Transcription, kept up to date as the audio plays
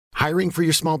Hiring for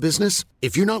your small business?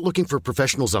 If you're not looking for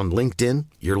professionals on LinkedIn,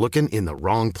 you're looking in the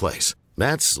wrong place.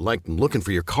 That's like looking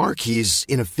for your car keys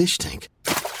in a fish tank.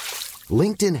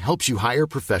 LinkedIn helps you hire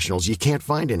professionals you can't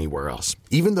find anywhere else,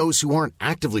 even those who aren't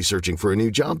actively searching for a new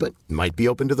job but might be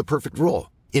open to the perfect role.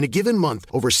 In a given month,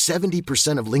 over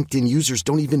 70% of LinkedIn users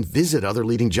don't even visit other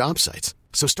leading job sites.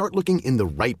 So start looking in the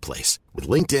right place. With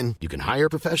LinkedIn, you can hire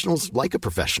professionals like a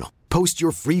professional. Post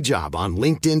your free job on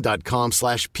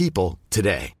linkedin.com/people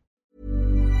today.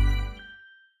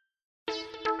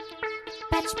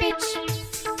 Batch bitch.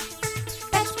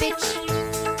 Batch bitch.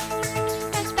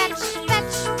 Batch bitch.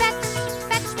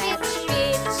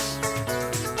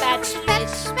 Batch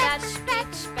bitch. Batch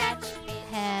bitch.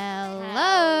 Hello.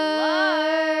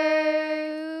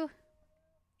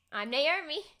 I'm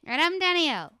Naomi. And I'm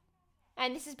Danielle.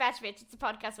 And this is Batch Bitch. It's a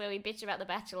podcast where we bitch about The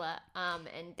Bachelor.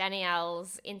 And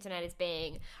Danielle's internet is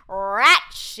being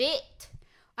rat shit.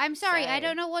 I'm sorry, I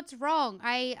don't know what's wrong.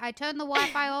 I turned the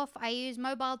Wi-Fi off. I use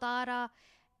mobile data.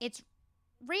 It's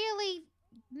really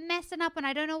messing up and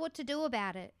I don't know what to do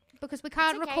about it. Because we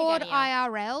can't record Danielle.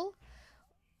 IRL.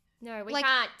 No, we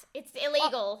can't. It's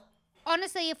illegal.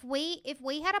 Honestly, if we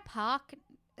had a park,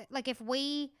 if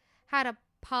we had a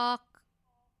park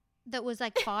that was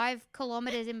 5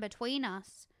 kilometers in between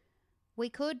us,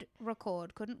 we could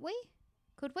record, couldn't we?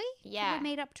 Could we? Yeah. Could we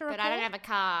meet up to record? But I don't have a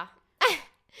car.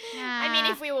 Nah. I mean,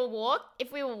 if we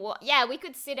were yeah, we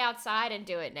could sit outside and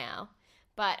do it now.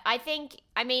 But I think,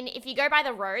 if you go by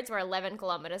the roads, we're 11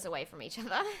 kilometers away from each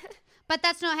other. But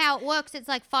that's not how it works. It's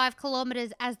 5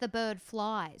 kilometers as the bird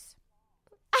flies.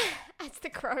 As the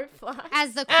crow flies.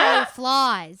 As the crow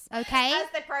flies, okay? As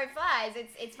the crow flies.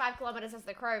 It's 5 kilometers as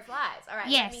the crow flies. All right,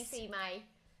 yes.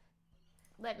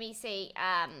 Let me see,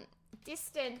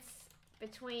 distance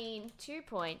between 2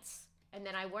 points, and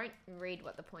then I won't read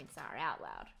what the points are out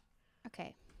loud.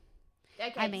 Okay.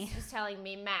 Okay, it's just telling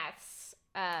me maths,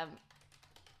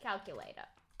 calculator.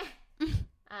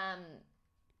 All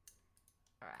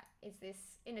right, is this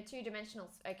in a 2-dimensional?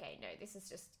 Okay, no, this is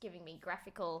just giving me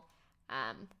graphical.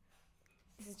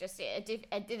 This is just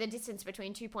the distance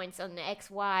between 2 points on the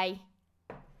XY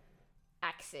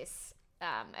axis,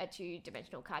 a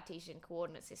 2-dimensional Cartesian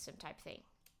coordinate system type thing.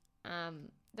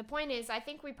 The point is, I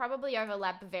think we probably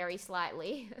overlap very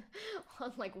slightly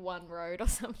on one road or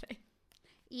something.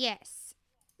 Yes,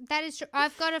 that is true.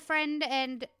 I've got a friend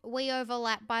and we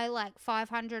overlap by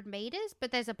 500 meters,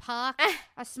 but there's a park,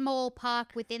 a small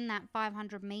park within that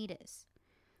 500 meters.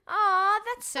 Oh,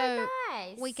 that's so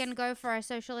nice. We can go for a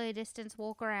socially distanced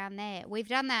walk around there. We've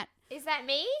done that. Is that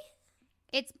me?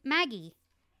 It's Maggie.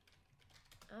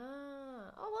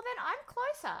 Oh, well then I'm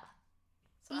closer.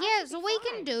 So we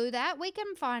can do that. We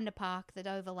can find a park that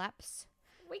overlaps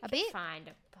a bit. We can find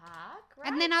a park, right?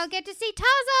 And then I'll get to see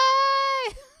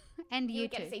Tazo! And you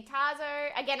get too. to see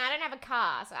Tazo. Again, I don't have a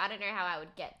car, so I don't know how I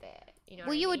would get there. You know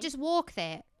what I mean? Would just walk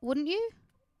there, wouldn't you?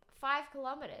 5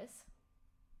 kilometers.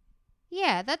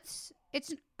 Yeah,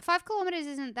 it's 5 kilometers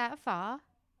isn't that far.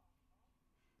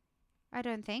 I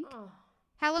don't think. Oh.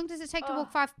 How long does it take to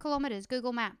walk 5 kilometers?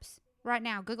 Google Maps. Right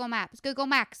now. Google Maps. Google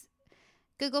Maps.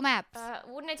 Google Maps.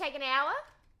 Wouldn't it take an hour?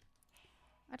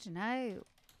 I don't know.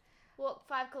 Walk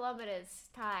 5 kilometers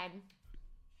time.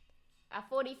 A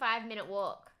 45-minute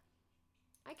walk.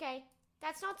 Okay.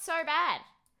 That's not so bad.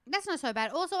 That's not so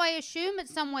bad. Also, I assume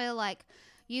it's somewhere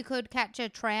you could catch a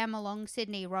tram along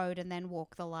Sydney Road and then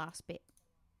walk the last bit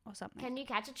or something. Can you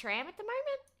catch a tram at the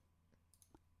moment?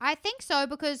 I think so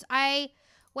because I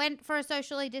went for a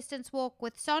socially distanced walk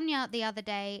with Sonia the other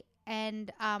day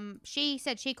and she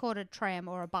said she caught a tram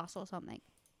or a bus or something.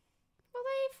 Well,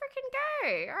 there you freaking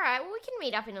go. All right, well, we can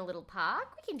meet up in a little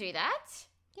park. We can do that.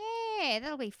 Yeah,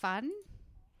 that'll be fun.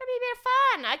 That'll be a bit of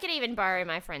fun. I could even borrow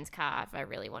my friend's car if I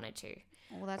really wanted to.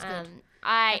 Oh, that's good.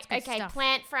 That's good stuff.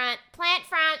 Plant front.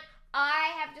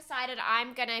 I have decided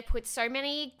I'm going to put so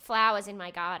many flowers in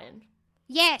my garden.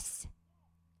 Yes.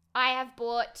 I'm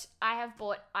going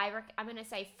to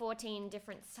say 14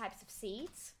 different types of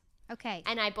seeds. Okay.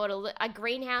 And I bought a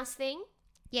greenhouse thing.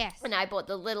 Yes. And I bought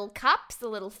the little cups, the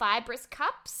little fibrous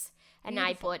cups. And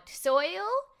I bought soil.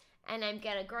 And I'm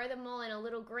going to grow them all in a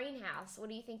little greenhouse. What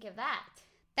do you think of that?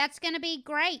 That's going to be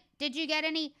great. Did you get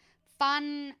any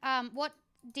fun,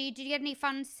 did you get any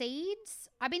fun seeds?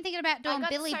 I've been thinking about doing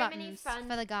billy buttons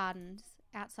for the gardens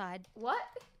outside. What?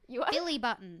 You what? Billy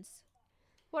buttons.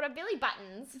 What are billy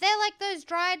buttons? They're like those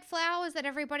dried flowers that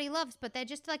everybody loves, but they're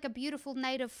just like a beautiful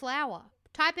native flower.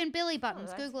 Type in billy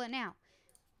buttons. Google it now.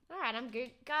 All right, I'm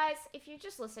good. Guys, if you're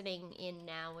just listening in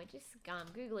now, we're just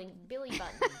Googling billy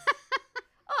buttons.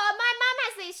 Oh, my mum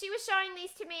has these. She was showing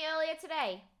these to me earlier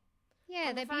today.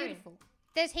 Yeah, they're beautiful.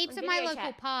 There's heaps On in my video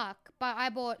local chat. park, but I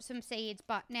bought some seeds.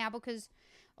 But now because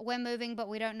we're moving, but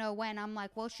we don't know when, I'm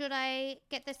like, well, should I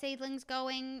get the seedlings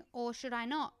going or should I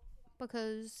not?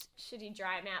 Because Should you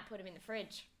dry them out, put them in the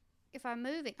fridge? if I'm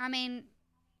moving, I mean,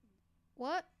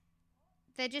 what?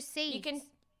 They're just seeds. You can,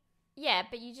 yeah,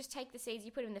 but you just take the seeds,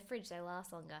 you put them in the fridge, they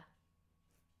last longer.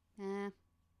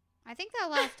 I think they'll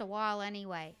last a while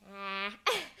anyway.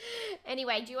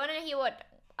 Anyway, do you want to hear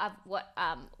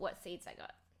what seeds I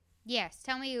got? Yes,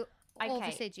 tell me all the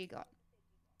Okay. seeds you got.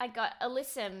 I got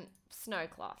Alyssum snow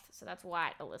cloth, so that's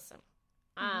white Alyssum.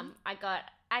 I got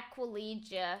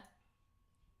Aquilegia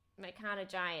Mecana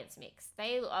Giants mix.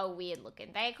 They are weird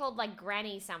looking. They're called like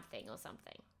Granny something or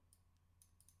something.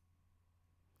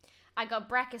 I got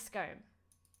Brachyscome.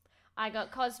 I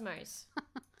got Cosmos.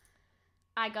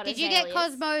 I got Did you get Azaleas.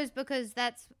 Cosmos because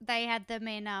they had them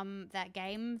in that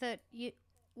game that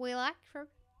we liked from?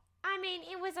 I mean,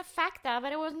 it was a factor,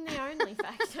 but it wasn't the only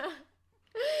factor.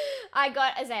 I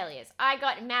got azaleas. I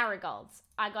got marigolds.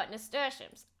 I got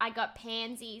nasturtiums. I got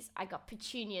pansies. I got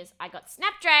petunias. I got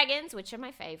snapdragons, which are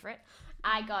my favorite.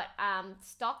 I got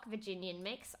stock Virginian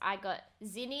mix. I got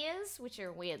zinnias, which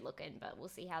are weird looking, but we'll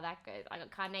see how that goes. I got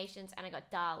carnations, and I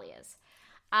got dahlias.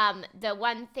 The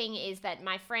one thing is that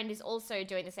my friend is also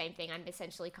doing the same thing. I'm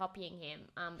essentially copying him,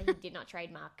 but he did not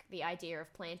trademark the idea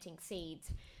of planting seeds.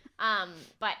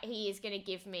 But he is going to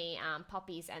give me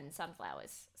poppies and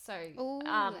sunflowers. So Oh,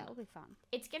 that'll be fun.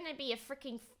 it's going to be a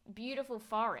freaking beautiful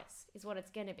forest is what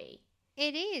it's going to be.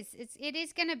 It is. It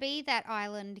is going to be that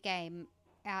island game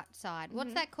outside.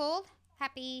 What's that called?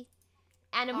 Happy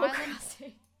Animal Island?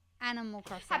 Crossing. Animal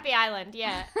Crossing. Happy Island,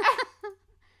 yeah.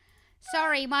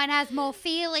 Sorry, mine has more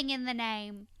feeling in the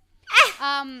name.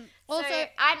 Also, So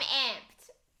I'm amped.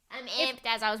 I'm amped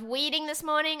as I was weeding this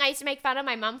morning. I used to make fun of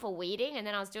my mum for weeding, and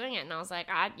then I was doing it, and I was like,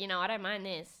 I don't mind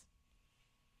this.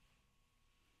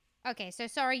 okay, so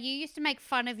sorry, you used to make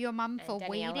fun of your mum for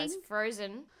Danielle weeding? is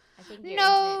frozen. I think your No.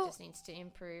 internet just needs to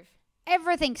improve.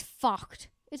 Everything's fucked.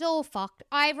 It's all fucked.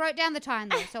 I wrote down the time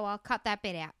though, so I'll cut that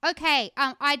bit out. Okay,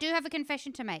 I do have a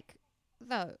confession to make,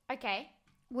 though, Okay.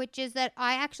 which is that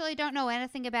I actually don't know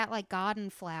anything about like garden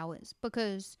flowers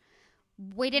because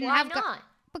we didn't Why have not?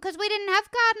 because we didn't have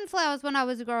garden flowers when I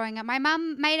was growing up. My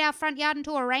mum made our front yard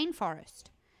into a rainforest.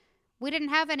 We didn't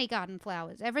have any garden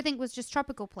flowers. Everything was just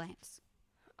tropical plants.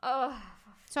 Oh,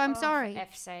 So I'm for sorry.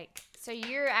 F's sake. So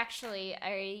you're actually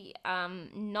a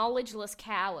knowledgeless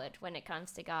coward when it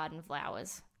comes to garden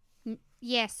flowers.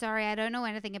 Yes, sorry, I don't know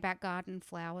anything about garden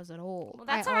flowers at all. Well,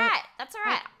 that's all right. That's all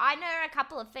right. I know a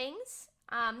couple of things.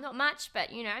 Not much, but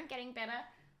I'm getting better.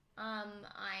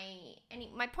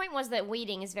 My point was that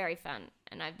weeding is very fun,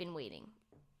 and I've been weeding.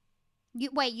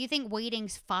 You think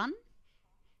weeding's fun?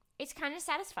 It's kind of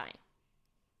satisfying.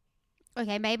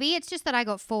 Okay, maybe it's just that I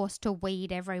got forced to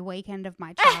weed every weekend of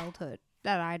my childhood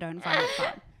that I don't find it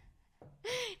fun.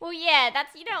 Well, yeah,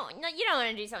 that's you don't want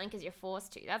to do something because you're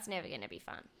forced to. That's never going to be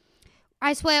fun.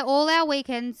 I swear all our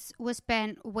weekends were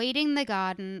spent weeding the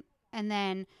garden and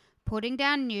then putting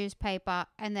down newspaper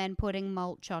and then putting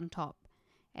mulch on top.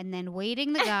 And then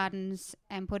weeding the gardens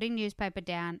and putting newspaper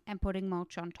down and putting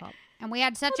mulch on top. And we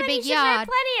had such a Well, then big you should know yard.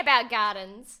 plenty about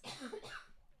gardens.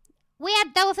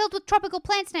 They were filled with tropical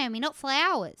plants, Naomi, not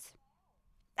flowers.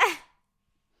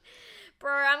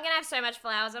 Bro, I'm going to have so much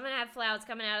flowers. I'm going to have flowers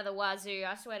coming out of the wazoo.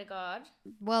 I swear to God.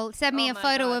 Well, send me Oh a my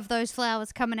photo God. of those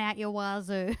flowers coming out your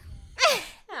wazoo.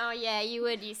 Oh, yeah, you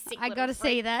would, you sick I little gotta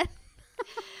freak. see that.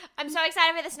 I'm so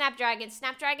excited for the snapdragon.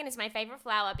 Snapdragon is my favorite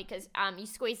flower because you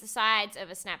squeeze the sides of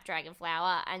a snapdragon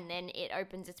flower and then it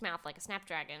opens its mouth like a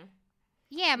snapdragon.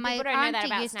 Yeah, my People don't know that auntie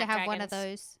about used to have one of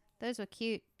snapdragons. those. Those were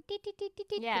cute.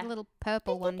 Yeah. The little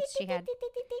purple ones she had.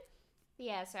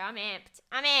 Yeah, so I'm amped.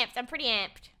 I'm pretty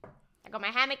amped. I got my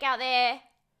hammock out there.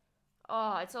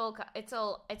 Oh, it's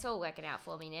all working out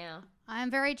for me now. I'm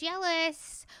very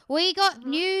jealous. We got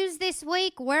news this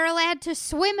week. We're allowed to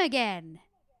swim again.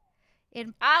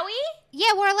 Are we?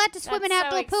 Yeah, we're allowed to swim in That's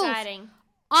outdoor so pools. exciting.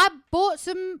 I bought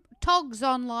some togs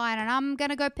online and I'm going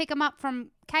to go pick them up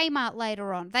from Kmart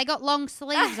later on. They got long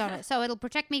sleeves on it, so it'll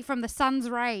protect me from the sun's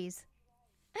rays.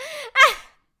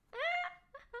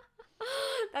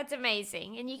 That's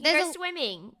amazing. And you can There's go a-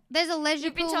 swimming. There's a leisure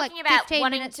You've been pool like talking about 15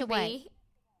 wanting minutes to away. be.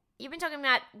 You've been talking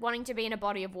about wanting to be in a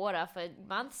body of water for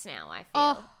months now, I feel.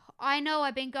 Oh, I know.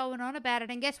 I've been going on about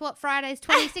it. And guess what? Friday's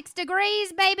 26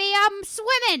 degrees, baby. I'm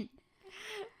swimming.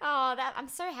 Oh, I'm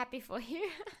so happy for you.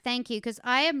 Thank you, because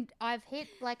I've hit,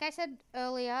 like I said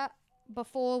earlier,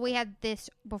 before we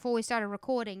started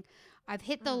recording, I've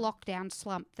hit the lockdown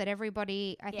slump that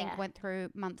everybody, I think, Yeah. went through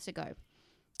months ago.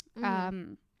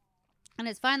 And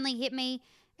it's finally hit me,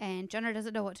 and Jono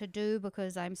doesn't know what to do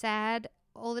because I'm sad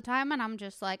all the time, and I'm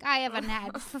just like, I haven't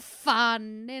had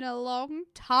fun in a long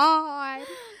time.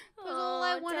 Because all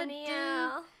I want to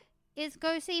do is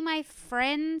go see my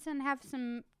friends and have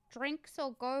some drinks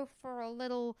or go for a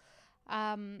little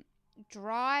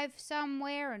drive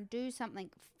somewhere and do something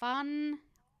fun.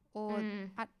 Or,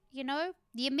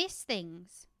 you miss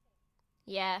things.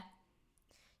 Yeah.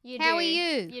 How are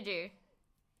you? You do.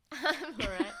 I'm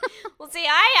alright. Well, see,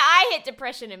 I hit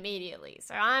depression immediately,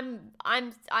 so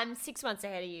I'm 6 months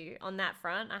ahead of you on that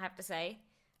front, I have to say.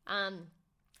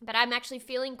 But I'm actually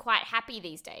feeling quite happy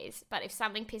these days. But if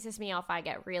something pisses me off, I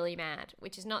get really mad,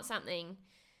 which is not something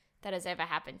that has ever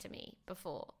happened to me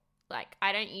before. Like,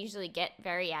 I don't usually get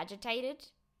very agitated.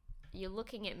 You're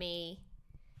looking at me.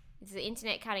 Is the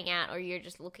internet cutting out, or you're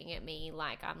just looking at me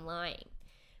like I'm lying?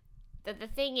 The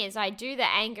thing is, I do the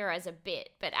anger as a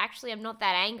bit, but actually I'm not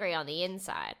that angry on the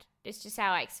inside. It's just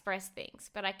how I express things.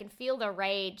 But I can feel the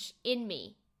rage in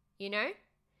me, you know?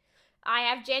 I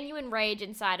have genuine rage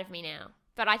inside of me now.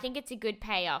 But I think it's a good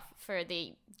payoff for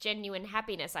the genuine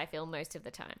happiness I feel most of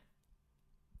the time.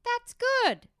 That's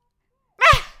good.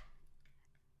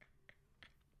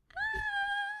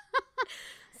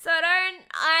 So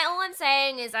all I'm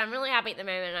saying is I'm really happy at the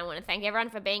moment, and I want to thank everyone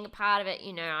for being a part of it.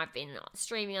 You know, I've been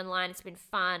streaming online. It's been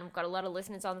fun. We've got a lot of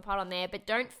listeners on the pod on there, but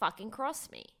don't fucking cross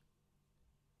me.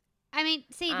 I mean,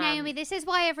 see, Naomi, this is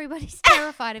why everybody's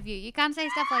terrified of you. You can't say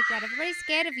stuff like that. Everybody's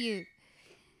scared of you.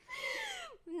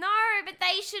 No, but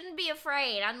they shouldn't be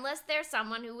afraid unless there's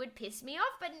someone who would piss me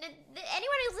off. But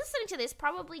anyone who's listening to this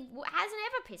probably hasn't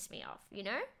ever pissed me off, you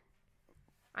know?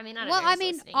 I mean, I don't know who's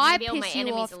listening. I Maybe all my piss you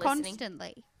enemies off are listening.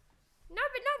 constantly. No,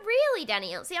 but not really,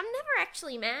 Danielle. See, I'm never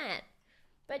actually mad.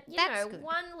 But, That's good.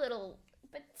 one little...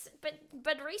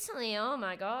 But recently, oh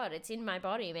my God, it's in my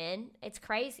body, man. It's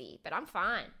crazy. But I'm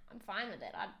fine. I'm fine with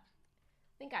it. I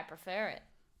think I prefer it.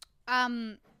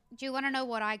 Do you want to know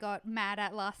what I got mad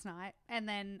at last night? And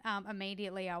then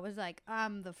immediately I was like,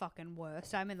 I'm the fucking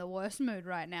worst. I'm in the worst mood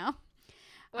right now.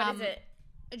 What is it?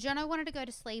 Jono wanted to go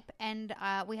to sleep, and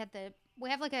we have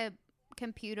like a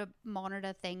computer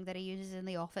monitor thing that he uses in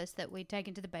the office that we take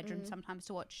into the bedroom sometimes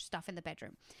to watch stuff in the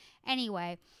bedroom.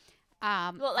 Anyway,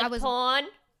 What, like porn?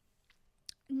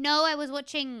 No, I was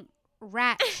watching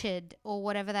Ratched or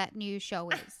whatever that new show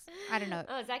is. I don't know.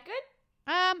 Oh, is that good?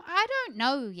 I don't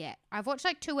know yet. I've watched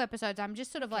like 2 episodes. I'm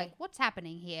just sort of like, what's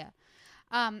happening here?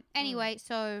 Anyway,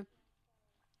 so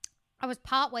I was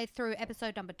partway through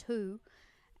episode number 2,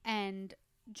 and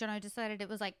Jono decided it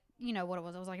was like, you know what it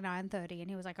was. It was like 9:30, and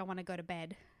he was like, I want to go to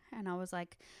bed. And I was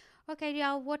like, okay, yeah,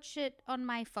 I'll watch it on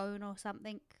my phone or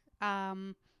something.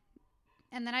 And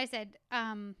then I said,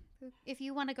 if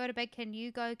you want to go to bed, can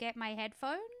you go get my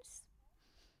headphones?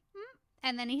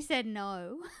 And then he said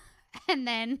no. And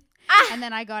then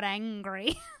I got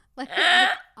angry, like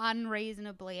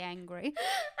unreasonably angry.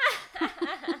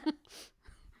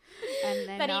 And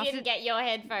then but he didn't get your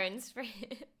headphones.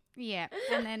 Yeah,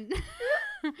 and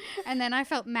then I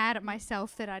felt mad at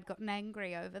myself that I'd gotten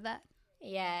angry over that.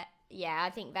 Yeah, I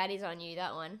think that is on you,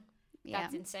 that one. Yeah.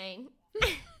 That's insane.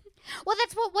 Well,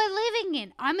 that's what we're living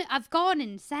in. I've gone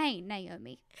insane,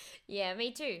 Naomi. Yeah,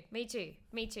 me too.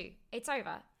 It's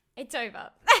over.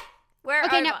 We're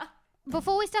okay, over. now,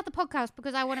 before we start the podcast,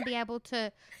 because I want to be able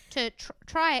to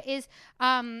try it, is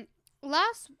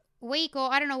last week,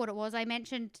 or I don't know what it was, I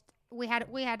mentioned we had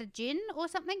a gin or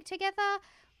something together,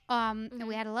 and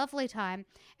we had a lovely time,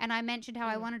 and I mentioned how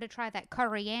I wanted to try that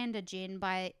coriander gin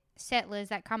by Settlers,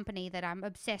 that company that I'm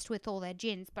obsessed with all their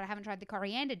gins, but I haven't tried the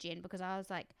coriander gin because I was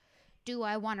like, do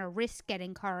I want to risk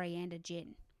getting coriander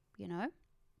gin, you know?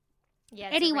 Yeah,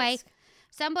 it's anyway, a risk.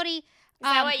 somebody... Is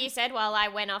that what you said while I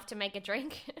went off to make a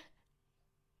drink?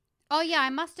 Oh, yeah, I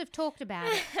must have talked about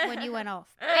it when you went off.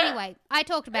 Anyway, I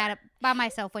talked about it by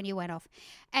myself when you went off.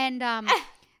 And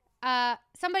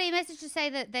somebody messaged to say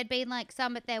that there'd been, like,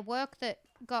 some at their work that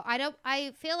got...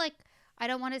 I feel like I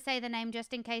don't want to say the name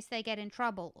just in case they get in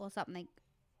trouble or something.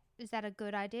 Is that a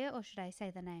good idea, or should I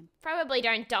say the name? Probably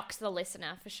don't dox the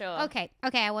listener, for sure. Okay,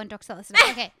 I won't dox the listener.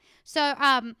 Okay, so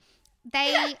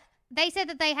they said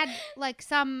that they had, like,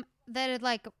 some... that had,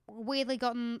 like, weirdly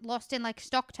gotten lost in, like,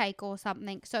 stock take or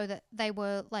something, so that they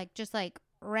were, like, just, like,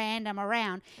 random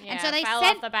around. Yeah, and so they fell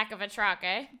off the back of a truck,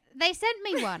 eh? They sent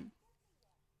me one.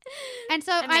 And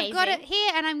so Amazing. I've got it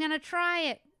here, and I'm going to try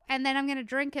it, and then I'm going to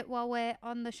drink it while we're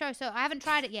on the show. So I haven't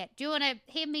tried it yet. Do you want to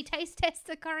hear me taste test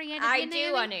the coriander? I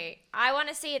do want to. I want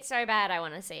to see it so bad. I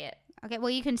want to see it. Okay, well,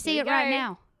 you can see Here it you right go.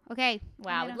 now. Okay.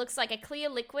 Wow, it looks like a clear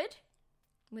liquid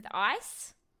with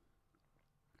ice.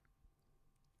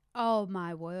 Oh,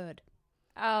 my word.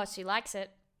 Oh, she likes it.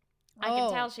 I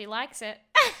can tell she likes it.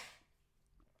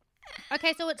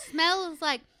 Okay, so it smells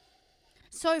like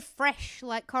so fresh,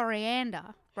 like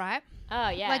coriander, right? Oh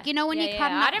yeah. Like, you know when you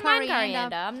cut I up don't mind coriander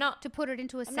coriander. I'm not to put it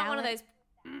into a salad. not one of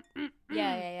those.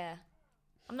 Yeah.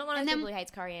 I'm not one of And those then- people who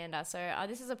hates coriander. So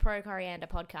this is a pro coriander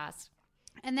podcast.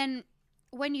 And then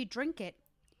when you drink it,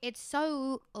 it's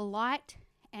so light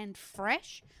and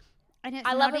fresh. And it's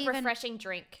I love not a even, refreshing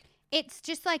drink. It's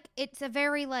just like, it's a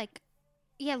very like,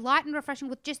 yeah, light and refreshing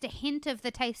with just a hint of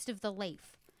the taste of the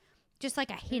leaf. Just like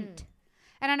a hint.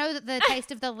 And I know that the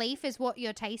taste of the leaf is what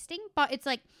you're tasting, but it's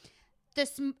like the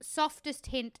softest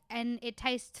hint, and it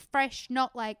tastes fresh,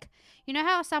 not like, you know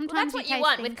how sometimes Well, that's what you taste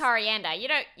want things- with coriander. You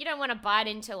don't want to bite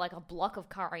into like a block of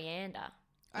coriander.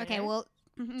 you Okay, know? well,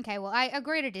 I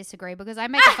agree to disagree because I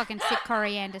make a fucking sick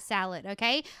coriander salad,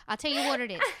 okay? I'll tell you what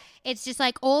it is. It's just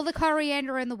like all the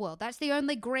coriander in the world. That's the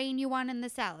only green you want in the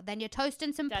salad. Then you're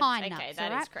toasting some pine nuts, okay,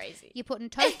 that all is right? crazy. You're putting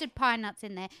toasted pine nuts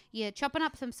in there. You're chopping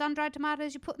up some sun-dried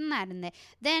tomatoes. You're putting that in there.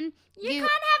 Then You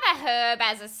can't have a herb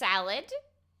as a salad.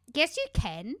 Yes, you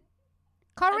can.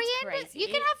 Coriander. crazy. You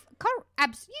can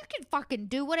have you can fucking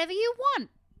do whatever you want.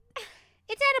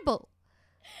 It's edible.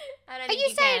 I don't Are think you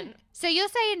you saying? can. So you're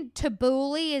saying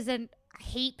tabbouleh isn't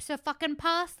heaps of fucking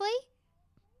parsley?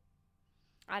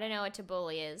 I don't know what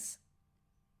tabbouleh is.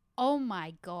 Oh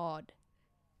my god.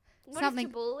 What Something-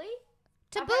 is tabbouleh?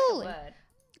 I've heard the Tabbouleh. word.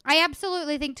 I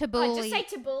absolutely think Oh, tabbouleh. just say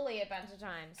tabbouleh a bunch of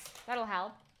times. That'll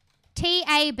help.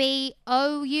 Tabouleh.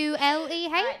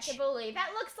 Right, tabbouleh. That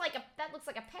looks like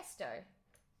a pesto.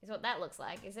 Is what that looks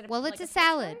like. Is it? Well, like it's a pesto?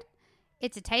 salad.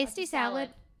 It's a Oh, tasty it's a salad.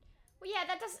 Well, yeah,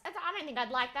 that does. I don't think I'd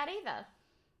like that either.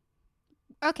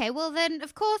 Okay, well then,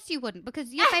 of course you wouldn't,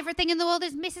 because your favorite thing in the world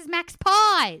is Mrs. Max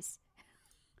pies.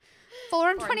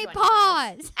 4 and 20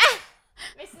 pies.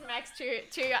 Mrs. Max too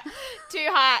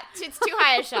high. It's too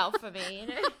high a shelf for me. You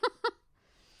know.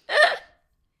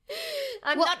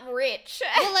 I'm Well- not rich.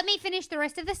 Well, let me finish the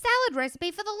rest of the salad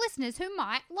recipe for the listeners who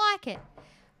might like it.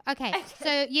 Okay,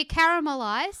 so you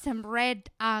caramelize some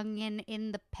red onion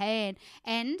in the pan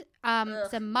and some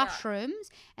yuck.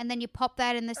 mushrooms, and then you pop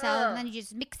that in the salad, and then Ugh. you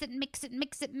just mix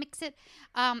it.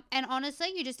 And honestly,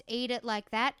 you just eat it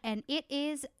like that, and it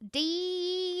is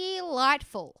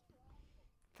delightful.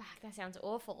 Fuck, that sounds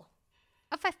awful.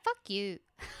 If I fuck you.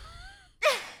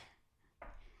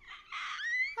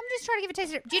 I'm just trying to give a taste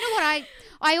of it. Do you know what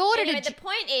I ordered? Anyway,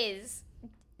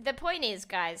 the point is,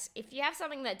 guys, if you have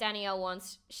something that Danielle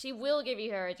wants, she will give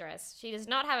you her address. She does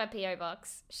not have a PO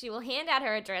box. She will hand out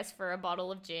her address for a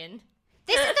bottle of gin.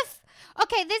 This is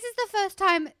the first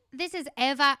time this has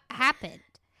ever happened.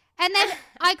 And then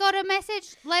I got a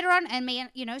message later on, and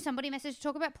somebody messaged to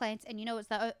talk about plants, and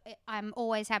I'm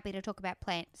always happy to talk about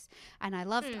plants, and I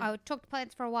talked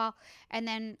plants for a while, and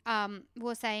then we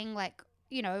were saying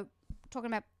talking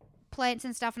about plants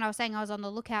and stuff, and I was saying I was on the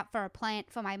lookout for a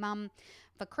plant for my mum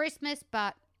for Christmas,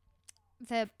 but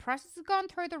the prices have gone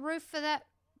through the roof for that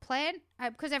plant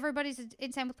because everybody's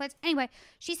insane with plants. Anyway,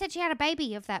 she said she had a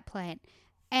baby of that plant,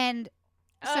 and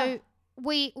so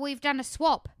we've done a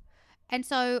swap. And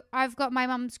so I've got my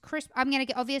mum's I got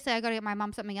to get my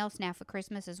mum something else now for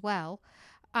Christmas as well.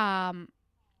 And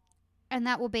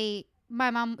that will be, my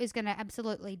mum is going to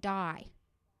absolutely die.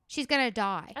 She's going to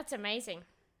die. That's amazing.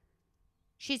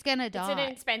 She's going to die. It's an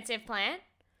expensive plant.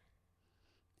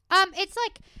 It's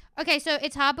like, okay, so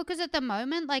it's hard because at the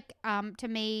moment, to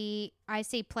me, I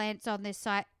see plants on this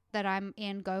site that I'm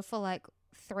in go for like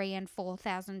 $3,000 and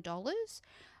 $4,000.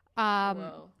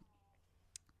 Whoa.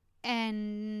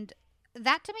 And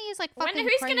that to me is like fucking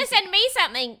Who's crazy. going to send me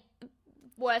something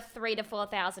worth $3,000 to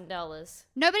 $4,000?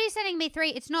 Nobody's sending me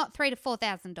it's not $3,000 to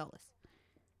 $4,000.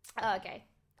 Oh, okay.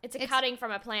 It's a cutting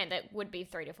from a plant that would be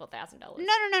 $3,000 to $4,000.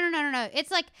 No. It's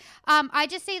like I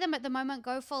just see them at the moment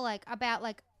go for about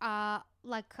 $100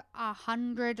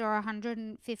 or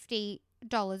 $150.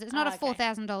 It's not a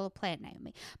 $4,000 plant,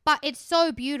 Naomi, but it's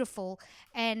so beautiful,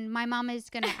 and my mum is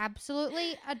gonna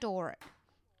absolutely adore it.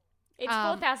 It's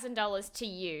 $4,000 to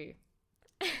you.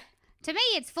 To me,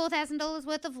 it's $4,000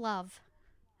 worth of love,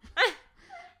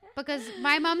 because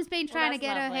my mum's been trying to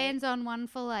that's get her lovely. hands on one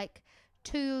for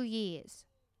 2 years.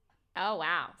 Oh,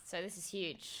 wow. So this is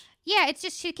huge. Yeah, it's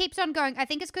just she keeps on going. I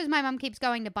think it's because my mum keeps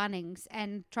going to Bunnings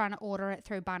and trying to order it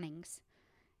through Bunnings.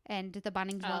 And the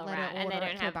Bunnings won't let her And they order don't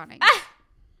it through have... Bunnings.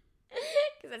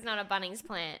 Because it's not a Bunnings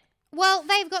plant. Well,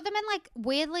 they've got them in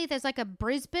weirdly, there's a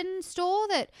Brisbane store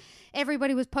that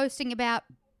everybody was posting about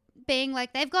being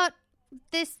they've got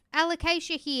this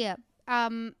alocasia here.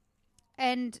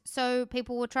 And so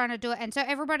people were trying to do it. And so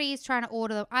everybody is trying to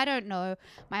order them. I don't know.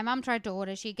 My mum tried to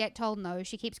order. She get told no.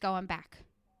 She keeps going back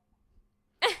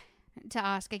to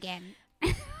ask again.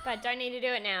 But don't need to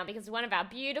do it now because one of our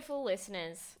beautiful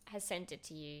listeners has sent it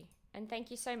to you. And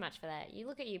thank you so much for that. You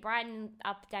look at you, brighten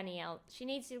up Danielle. She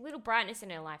needs a little brightness in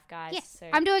her life, guys. Yes, So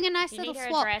I'm doing a nice if you little need her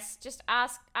swap. address, just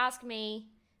ask me.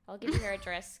 I'll give you her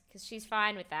address because she's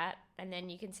fine with that. And then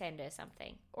you can send her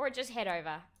something. Or just head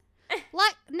over.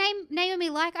 Like name me,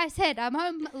 like I said, I'm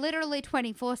home literally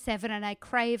 24/7 and I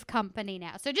crave company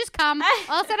now. So just come.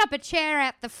 I'll set up a chair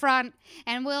at the front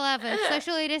and we'll have a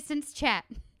socially distanced chat.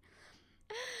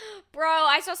 Bro,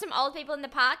 I saw some old people in the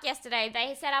park yesterday.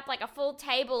 They set up like a full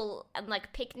table and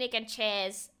like picnic and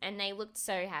chairs and they looked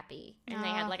so happy. And they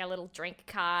had like a little drink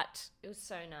cart. It was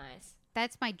so nice.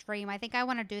 That's my dream. I think I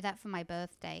want to do that for my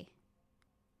birthday.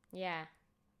 Yeah.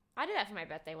 I did that for my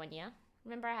birthday one year.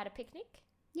 Remember I had a picnic?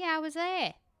 Yeah, I was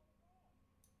there.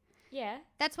 Yeah.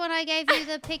 That's when I gave you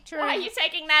the picture. Why are you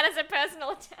taking that as a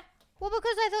personal attack? Well,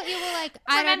 because I thought you were like,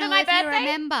 I don't Remember know my if you birthday?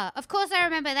 remember. Of course I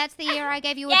remember. That's the year I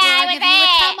gave you a Yeah, I drawing was of you with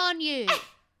there. cum on you.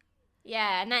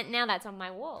 Yeah, and now that's on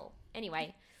my wall.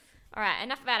 Anyway. All right,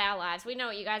 enough about our lives. We know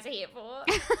what you guys are here for.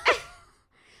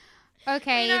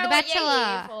 Okay, We know The what you're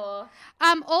Bachelor. here for.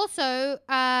 Also,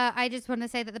 I just want to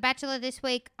say that The Bachelor this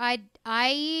week,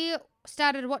 I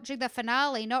started watching the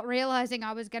finale, not realizing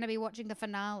I was going to be watching the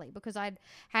finale because I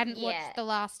hadn't watched the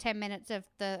last 10 minutes of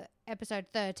the episode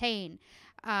 13.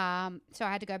 So I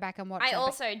had to go back and watch it. I but-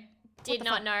 also did the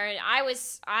not fuck? know.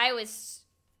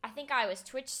 I think I was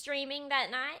Twitch streaming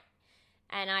that night,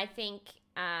 and I think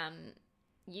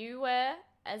you were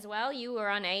as well. You were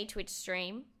on a Twitch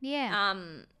stream. Yeah.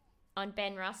 On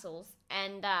Ben Russell's,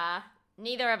 and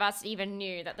neither of us even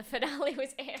knew that the finale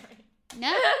was airing.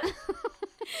 No.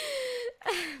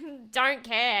 Don't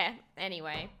care.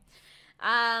 Anyway,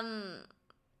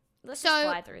 let's just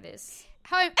fly through this.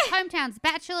 Hometowns,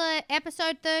 Bachelor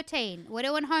episode 13. We're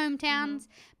doing hometowns,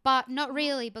 but not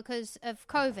really because of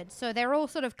COVID. So they're all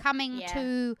sort of coming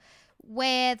to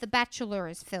where The Bachelor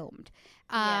is filmed.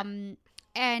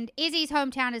 And Izzy's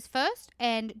hometown is first,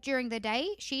 and during the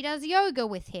day, she does yoga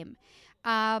with him.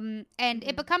 And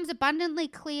it becomes abundantly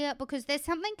clear because there's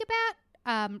something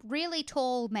about really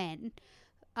tall men.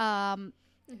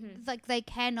 Like they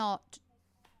cannot,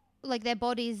 like their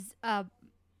bodies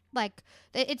like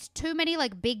it's too many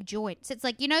like big joints. It's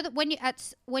like, you know that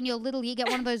when you're little you get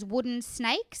one of those wooden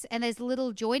snakes and there's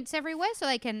little joints everywhere so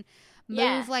they can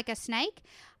move like a snake.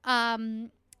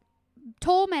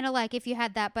 Tall men are like if you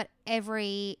had that, but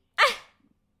every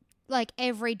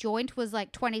joint was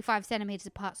like 25 centimeters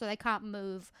apart, so they can't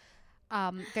move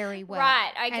very well.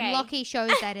 Right, okay. And Lockie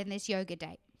shows that in this yoga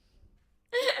date.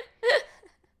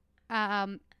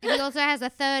 He also has a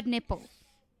third nipple.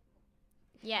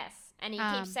 Yes, and he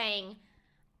keeps saying,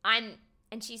 and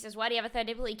she says, why do you have a third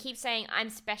nipple? He keeps saying,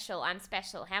 I'm special, I'm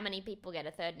special. How many people get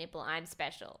a third nipple? I'm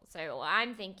special. So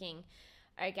I'm thinking,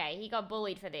 okay, he got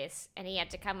bullied for this, and he had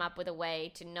to come up with a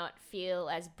way to not feel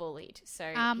as bullied.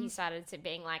 So he started to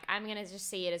being like, I'm going to just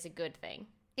see it as a good thing.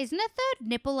 Isn't a third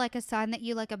nipple like a sign that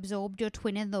you like absorbed your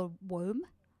twin in the womb?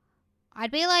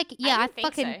 I'd be like, yeah, I think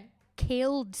fucking so.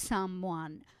 killed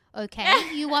someone.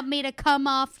 Okay, you want me to come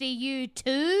after you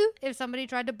too if somebody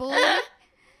tried to bully me? I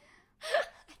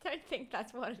don't think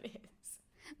that's what it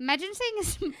is. Imagine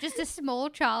seeing just a small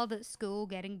child at school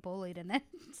getting bullied and then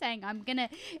saying, I'm gonna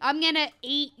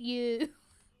eat you.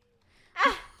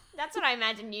 That's what I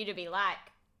imagine you to be like.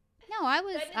 No, I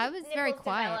was very Nipples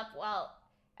quiet. develop while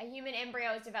a human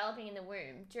embryo is developing in the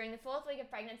womb. During the 4th week of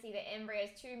pregnancy, the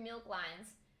embryo's 2 milk lines,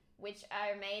 which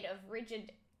are made of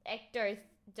rigid ectoderm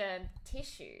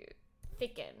tissue,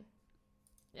 thicken.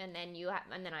 And then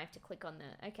I have to click on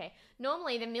the... Okay.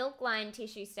 Normally, the milk line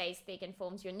tissue stays thick and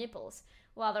forms your nipples,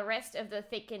 while the rest of the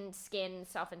thickened skin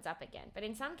softens up again. But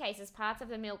in some cases, parts of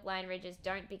the milk line ridges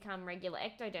don't become regular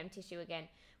ectoderm tissue again.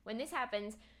 When this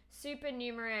happens,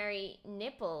 supernumerary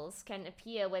nipples can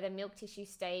appear where the milk tissue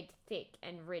stayed thick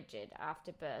and rigid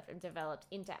after birth and developed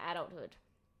into adulthood.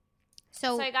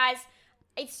 So guys,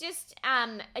 it's just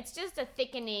a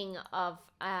thickening of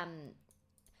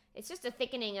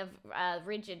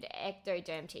rigid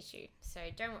ectoderm tissue. So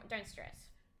don't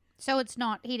stress. So it's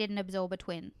not, he didn't absorb a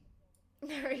twin.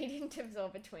 No, he didn't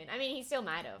absorb a twin. I mean, he still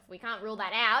might have. We can't rule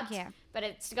that out. Yeah. But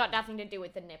it's got nothing to do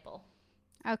with the nipple.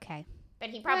 Okay. But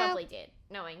he probably did,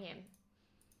 knowing him.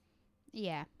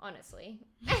 Yeah. Honestly.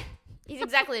 He's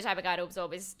exactly the type of guy to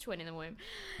absorb his twin in the womb.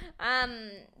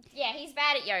 Yeah, he's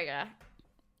bad at yoga.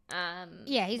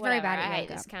 Yeah, he's very bad at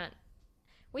yoga. This cunt.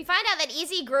 We find out that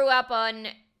Izzy grew up on...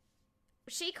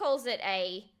 She calls it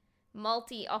a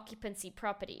multi-occupancy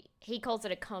property. He calls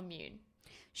it a commune.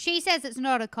 She says it's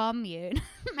not a commune,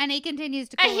 and he continues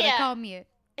to call it a commune.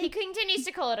 He continues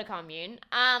to call it a commune.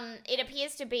 It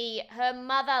appears to be her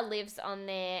mother lives on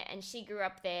there, and she grew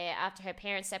up there after her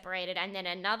parents separated, and then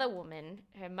another woman,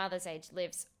 her mother's age,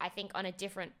 lives, I think, in a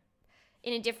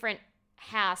different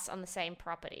house on the same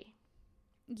property.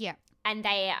 Yeah. And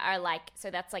they are like,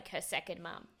 so that's like her second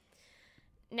mum.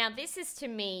 Now, this is, to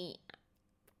me,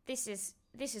 this is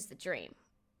the dream,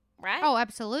 right? Oh,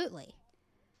 absolutely.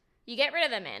 You get rid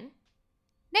of the men.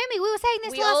 Naomi, we were saying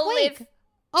this We last all week. live-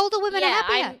 Older women are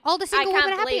happier. Older single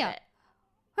women are happier.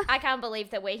 I can't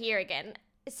believe that we're here again.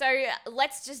 So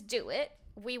let's just do it.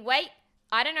 We wait.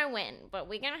 I don't know when, but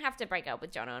we're going to have to break up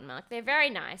with Jono and Mark. They're very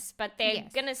nice, but they're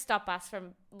Yes. going to stop us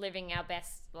from living our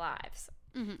best lives.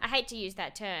 Mm-hmm. I hate to use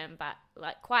that term, but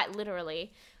like quite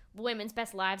literally, women's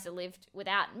best lives are lived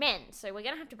without men. So we're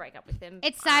going to have to break up with them.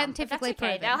 It's But scientifically that's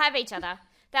okay. proven. They'll have each other.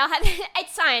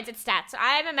 It's science, it's stats.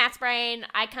 I have a maths brain.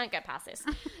 I can't get past this.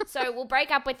 So we'll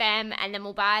break up with them, and then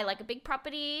we'll buy like a big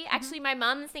property. Mm-hmm. Actually, my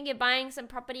mum's thinking of buying some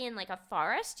property in like a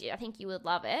forest. I think you would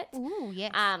love it. Ooh,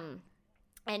 yes.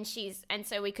 And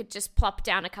so we could just plop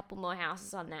down a couple more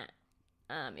houses on that,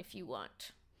 if you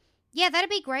want. Yeah, that'd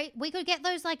be great. We could get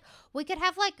those, like, we could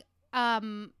have, like,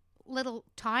 little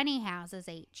tiny houses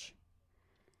each.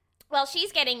 Well,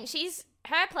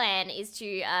 her plan is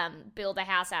to build a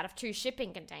house out of 2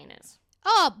 shipping containers.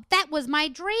 Oh, that was my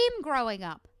dream growing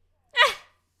up.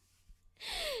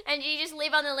 And you just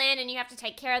live on the land and you have to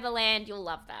take care of the land. You'll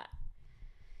love that.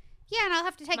 Yeah, and I'll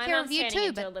have to take My care mum's of you turning too, into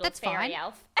a but little that's fairy fine.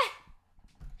 elf.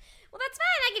 Well, that's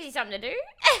fine. That gives you something to do.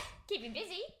 Keep you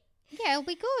busy. Yeah, it'll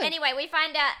be good. Anyway, we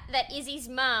find out that Izzy's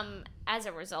mum, as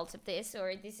a result of this,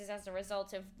 or this is as a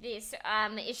result of this,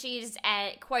 she's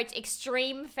a, quote,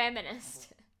 extreme feminist.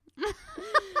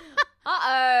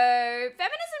 Uh-oh.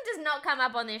 Feminism does not come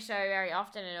up on this show very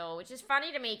often at all, which is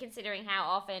funny to me considering how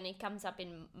often it comes up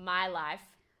in my life.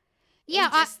 Yeah,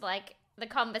 in just like the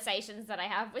conversations that I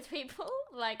have with people.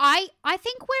 Like, I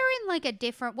think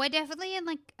we're definitely in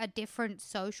like a different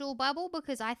social bubble,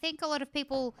 because I think a lot of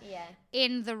people yeah.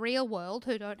 in the real world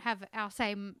who don't have our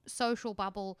same social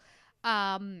bubble,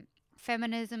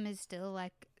 feminism is still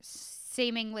like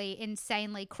seemingly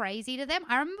insanely crazy to them.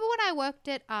 I remember when I worked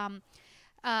at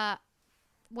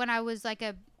when I was like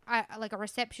a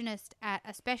receptionist at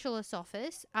a specialist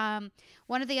office,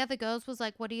 one of the other girls was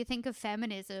like, "What do you think of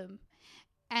feminism?"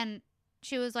 And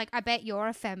she was like, "I bet you're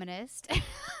a feminist."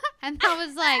 And I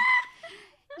was like,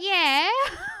 "Yeah."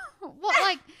 What,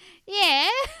 like, yeah.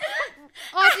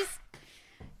 I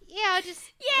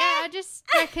just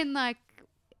reckon, like,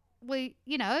 we'd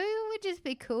just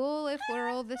be cool if we're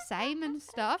all the same and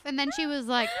stuff. And then she was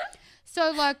like,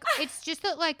 "So, like, it's just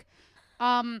that, like,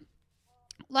 I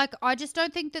just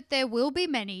don't think that there will be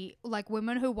many, like,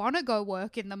 women who want to go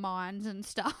work in the mines and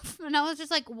stuff." And I was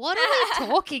just like, what are we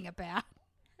talking about?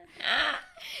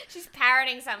 She's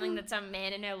parroting something that some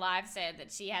man in her life said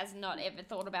that she has not ever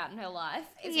thought about in her life,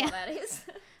 is what that is.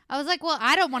 I was like, well,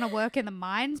 I don't want to work in the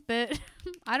mines, but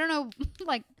I don't know,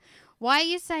 like, why are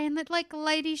you saying that, like,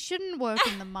 ladies shouldn't work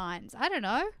in the mines? I don't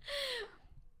know.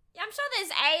 I'm sure there's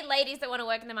A, ladies that want to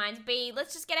work in the mines. B,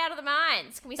 let's just get out of the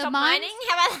mines. Can we The stop mines- mining?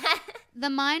 How about that?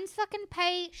 The mines fucking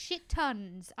pay shit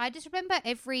tons. I just remember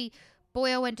every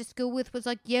boy I went to school with was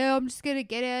like, "Yeah, I'm just going to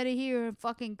get out of here and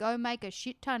fucking go make a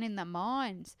shit ton in the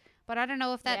mines." But I don't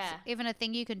know if that's even a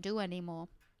thing you can do anymore.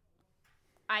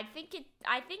 I think it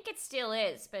still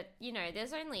is, but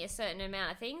there's only a certain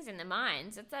amount of things in the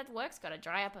mines. That work's got to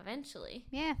dry up eventually.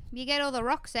 Yeah, you get all the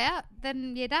rocks out,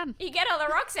 then you're done. You get all the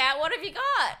rocks out. What have you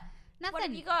got? Nothing. What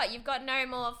have you got? You've got no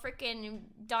more freaking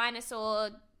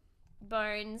dinosaur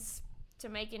bones to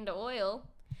make into oil.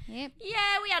 Yep.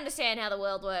 Yeah, we understand how the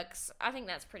world works. I think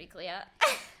that's pretty clear.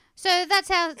 So that's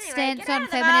our Anyway, stance get on out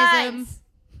of the feminism. mines.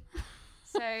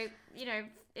 So,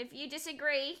 if you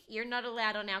disagree, you're not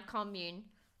allowed on our commune.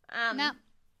 No.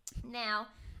 Now,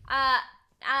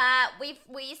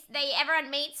 everyone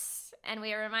meets, and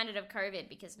we are reminded of COVID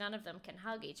because none of them can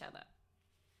hug each other.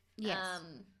 Yes.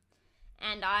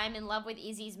 And I'm in love with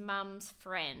Izzy's mum's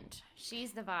friend.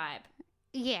 She's the vibe.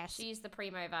 Yes. She's the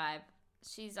primo vibe.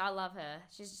 I love her.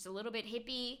 She's just a little bit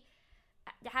hippie,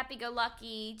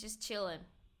 happy-go-lucky, just chilling.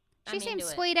 She I'm seems into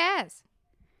it. sweet as.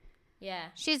 Yeah.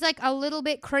 She's like a little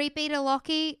bit creepy to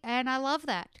Lockie, and I love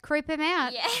that. Creep him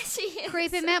out. Yeah, she is.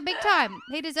 Creep him out big time.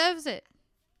 He deserves it.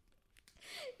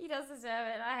 He does deserve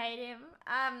it. I hate him.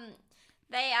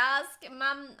 They ask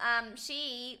Mum.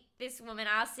 This woman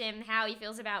asks him how he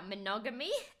feels about monogamy,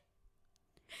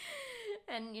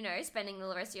 and spending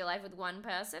the rest of your life with one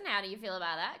person. How do you feel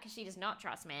about that? Because she does not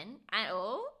trust men at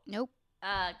all. Nope.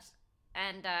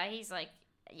 And he's like,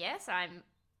 "Yes, I'm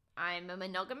a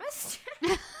monogamist."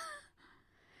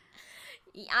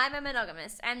 I'm a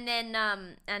monogamist. And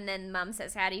then Mum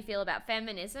says, how do you feel about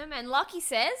feminism? And Lockie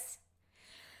says,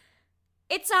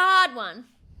 it's a hard one.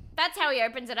 That's how he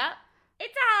opens it up.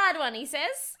 It's a hard one, he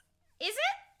says. Is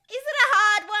it? Is it a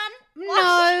hard one?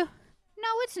 No. No,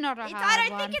 it's not a hard one. I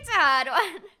don't think it's a hard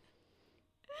one.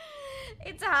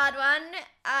 It's a hard one.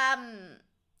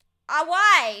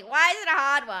 Why? Why is it a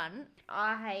hard one? Oh,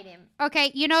 I hate him.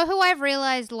 Okay, you know who I've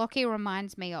realised Lockie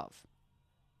reminds me of?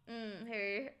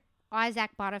 Who?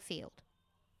 Isaac Butterfield.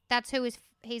 That's who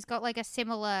he's got like a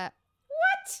similar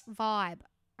What? vibe,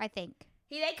 I think.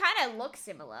 They kind of look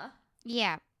similar.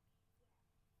 Yeah.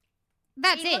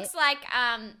 That's he it. Looks like,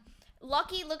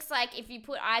 Lockie looks like if you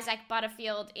put Isaac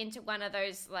Butterfield into one of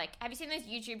those, like, have you seen those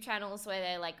YouTube channels where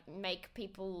they, like, make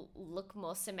people look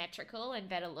more symmetrical and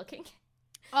better looking?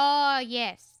 Oh,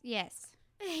 yes, yes.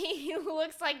 He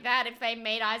looks like that if they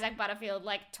made Isaac Butterfield,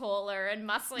 like, taller and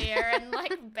musclier and,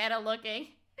 like, better looking.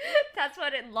 That's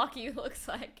what Lockie looks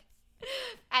like.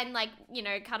 And, like, you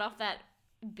know, cut off that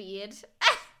beard.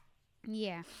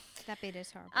 Yeah, that bit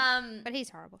is horrible. But he's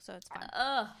horrible, so it's fine.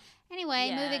 Anyway,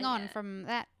 yeah, moving on from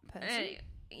that person.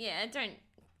 Yeah,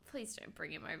 please don't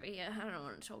bring him over here. I don't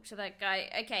want to talk to that guy.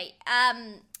 Okay,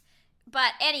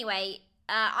 but anyway,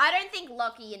 I don't think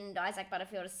Lockie and Isaac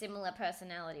Butterfield are similar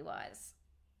personality-wise.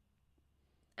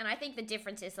 And I think the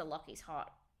difference is that Lockie's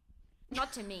hot.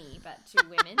 Not to me, but to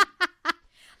women.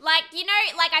 Like, you know,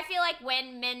 like, I feel like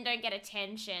when men don't get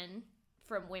attention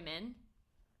from women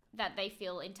that they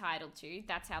feel entitled to,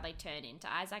 that's how they turn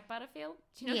into Isaac Butterfield.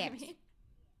 Do you know what I mean?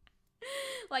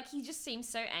 Like, he just seems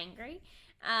so angry.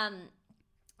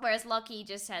 Whereas Lockie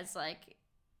just has, like,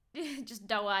 just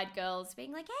doe-eyed girls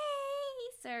being like,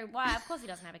 hey, so why? Of course he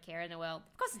doesn't have a care in the world.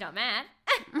 Of course he's not mad.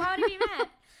 Why would he be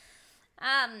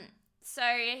mad? So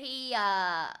he,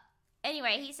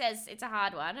 anyway, he says it's a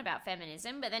hard one about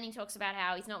feminism, but then he talks about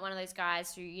how he's not one of those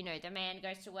guys who, you know, the man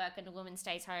goes to work and the woman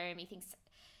stays home. He thinks,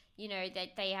 you know,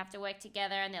 that they have to work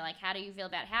together, and they're like, how do you feel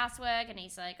about housework? And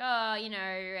he's like, oh, you know,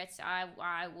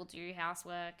 I will do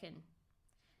housework,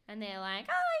 and they're like,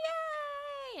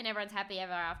 oh, yay, and everyone's happy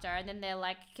ever after, and then they're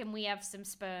like, can we have some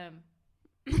sperm?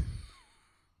 That's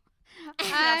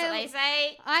what they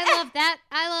say. I love that.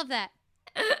 I love that.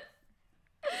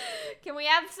 Can we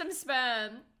have some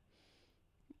sperm?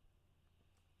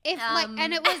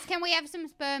 And it was, can we have some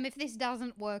sperm if this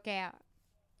doesn't work out?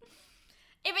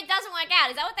 If it doesn't work out,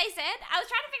 is that what they said? I was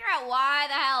trying to figure out why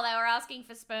the hell they were asking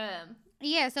for sperm.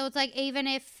 Yeah, so it's like even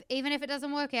if it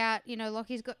doesn't work out, you know,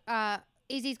 Lockie's got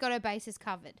Izzy's got her bases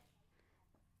covered.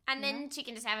 And then she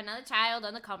can just have another child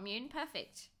on the commune.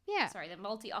 Perfect. Yeah. Sorry, the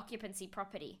multi-occupancy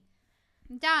property.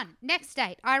 Done. Next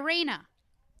date, Irina.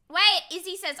 Wait,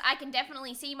 Izzy says, I can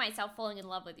definitely see myself falling in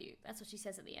love with you. That's what she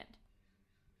says at the end.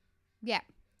 Yeah.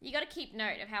 You got to keep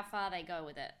note of how far they go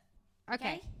with it.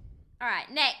 Okay. All right,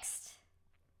 next.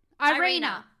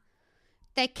 Irina.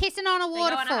 They're kissing on a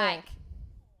waterfall. They go on a hike.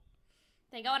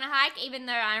 They go on a hike, even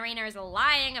though Irina is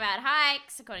lying about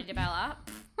hikes, according to Bella.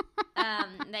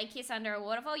 They kiss under a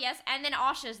waterfall, yes. And then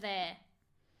Osha's there.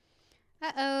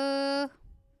 Uh-oh.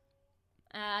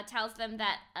 Tells them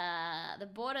that the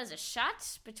borders are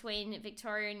shut between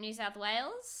Victoria and New South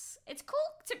Wales. It's cool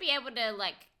to be able to,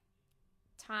 like,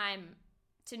 time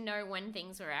to know when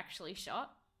things were actually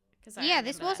shot. Yeah,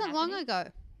 this wasn't long ago.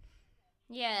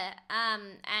 Yeah,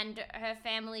 and her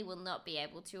family will not be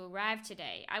able to arrive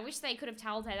today. I wish they could have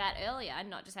told her that earlier and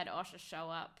not just had Osha show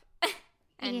up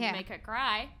and make her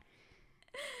cry.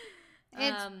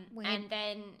 It's weird.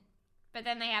 But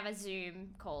then they have a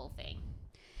Zoom call thing.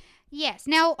 Yes.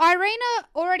 Now, Irina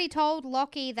already told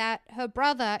Lockie that her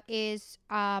brother is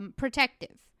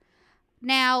protective.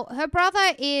 Now, her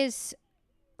brother is,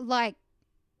 like,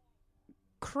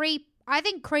 creepy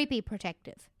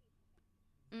protective.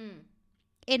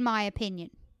 In my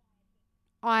opinion.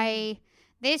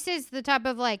 This is the type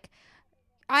of, like,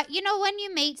 you know when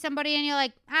you meet somebody and you're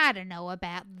like, I don't know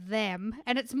about them.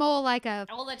 And it's more like a...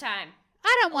 All the time.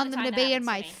 I don't want them to be in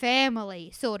my family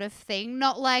sort of thing.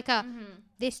 Not like a,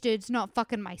 this dude's not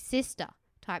fucking my sister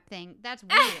type thing. That's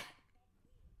weird.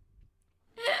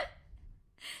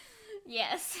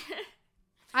 Yes.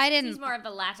 He's more of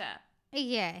the latter.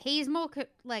 Yeah, he's more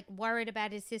like worried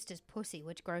about his sister's pussy,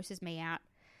 which grosses me out.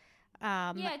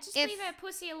 Yeah, just leave her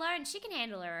pussy alone. She can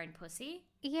handle her own pussy.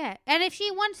 Yeah, and if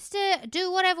she wants to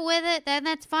do whatever with it, then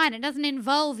that's fine. It doesn't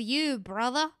involve you,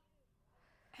 brother.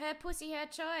 Her pussy, her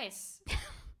choice.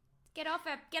 Get off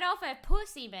her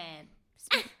pussy, man.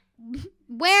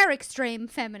 We're extreme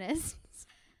feminists.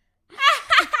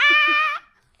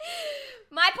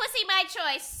 My pussy, my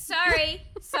choice. Sorry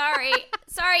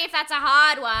if that's a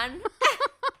hard one.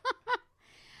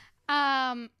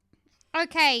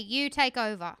 Okay, you take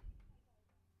over.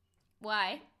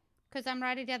 Why? Because I'm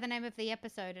writing down the name of the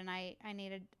episode and I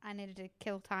needed to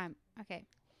kill time. Okay.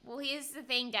 Well, here's the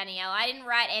thing, Danielle. I didn't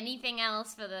write anything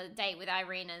else for the date with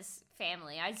Irina's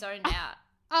family. I zoned out.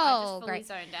 I just fully great.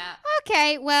 zoned out.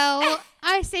 Okay, well,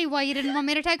 I see why you didn't want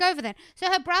me to take over then.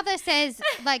 So her brother says,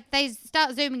 like, they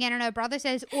start zooming in and her brother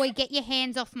says, "Oi, get your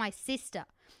hands off my sister."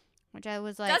 Which I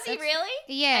was like... Does he really?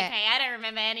 Yeah. Okay, I don't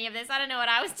remember any of this. I don't know what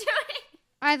I was doing.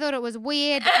 I thought it was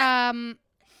weird. And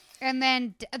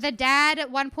then the dad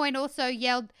at one point also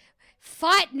yelled,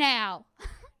 "Fight now!"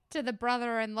 to the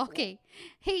brother and Lockie.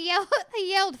 He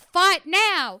yelled, "Fight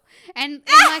now!" And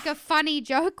in like a funny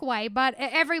joke way, but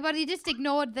everybody just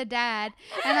ignored the dad.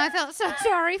 And I felt so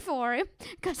sorry for him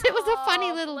because it was a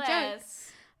funny little joke.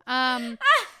 And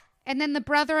then the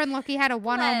brother and Lockie had a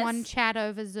one-on-one chat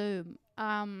over Zoom.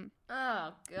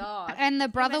 Oh, God. And the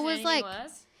brother Can you was imagine like... anything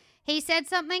worse? He said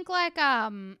something like,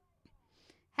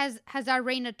 has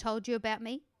Irina told you about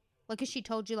me? Like, has she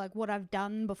told you, like, what I've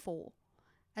done before?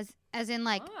 As in,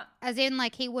 like,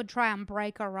 he would try and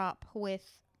break her up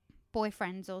with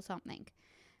boyfriends or something.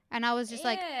 And I was just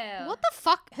like, what the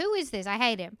fuck? Who is this? I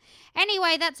hate him.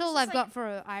 Anyway, that's all I've got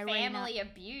for Irina. Family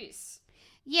abuse.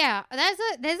 Yeah,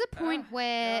 there's a point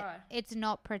where it's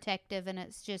not protective and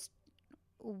it's just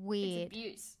weird. It's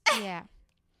abuse. Yeah.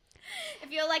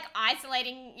 If you're like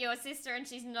isolating your sister and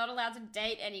she's not allowed to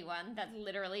date anyone, that's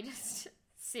literally just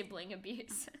sibling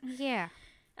abuse. Yeah.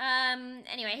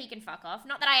 Anyway, he can fuck off.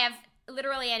 Not that I have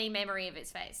literally any memory of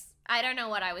his face. I don't know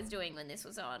what I was doing when this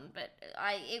was on, but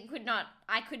it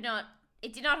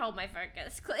did not hold my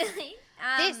focus, clearly.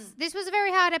 This was a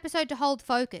very hard episode to hold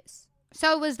focus.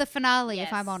 So was the finale, yes.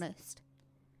 if I'm honest.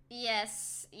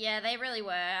 Yes. Yeah, they really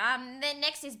were. Then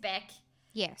next is Beck.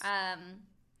 Yes.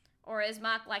 Or as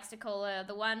Mark likes to call her,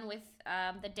 the one with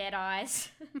the dead eyes.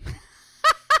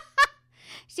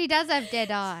 She does have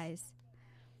dead eyes.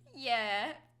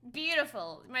 Yeah.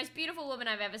 Beautiful. Most beautiful woman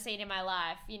I've ever seen in my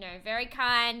life. You know, very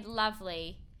kind,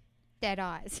 lovely. Dead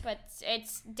eyes. But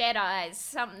it's dead eyes.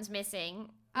 Something's missing.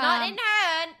 Not in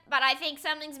her, but I think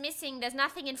something's missing. There's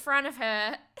nothing in front of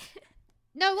her.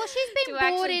 No, well, she's been to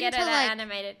bored actually into, get her like...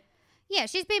 animated. Yeah,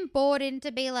 she's been bored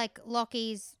into be, like,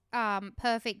 Lockie's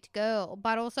perfect girl,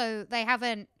 but also they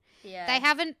haven't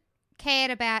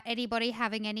cared about anybody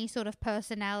having any sort of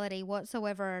personality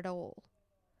whatsoever at all.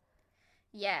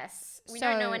 Yes. We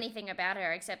don't know anything about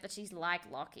her except that she's like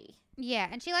Lockie. Yeah,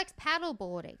 and she likes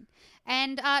paddleboarding.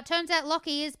 And turns out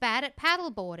Lockie is bad at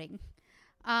paddleboarding.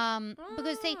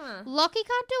 Because, see, Lockie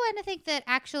can't do anything that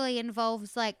actually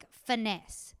involves, like,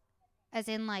 finesse. As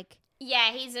in, like...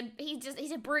 Yeah, he's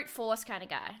a brute force kind of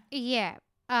guy. Yeah.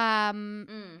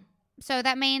 So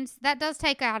that means that does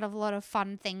take out a lot of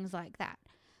fun things like that.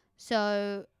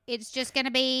 So it's just going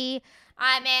to be...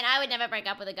 Man, I would never break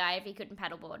up with a guy if he couldn't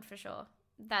paddleboard, for sure.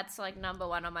 That's, like, number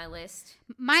one on my list.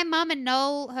 My mum and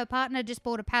Noel, her partner, just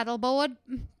bought a paddleboard.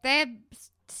 They're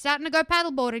starting to go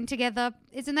paddleboarding together.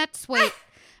 Isn't that sweet?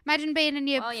 Imagine being in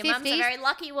your 50s. Oh, your mum's a very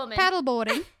lucky woman.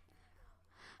 Paddleboarding.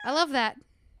 I love that.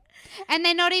 And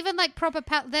they're not even, like, proper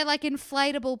they're, like,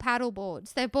 inflatable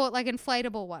paddleboards. They've bought, like,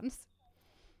 inflatable ones.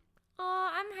 Oh,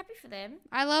 I'm happy for them.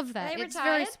 I love that. Are they it's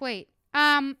retired? very sweet.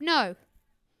 No.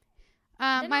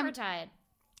 They're not retired.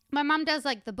 My mum does,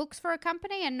 like, the books for a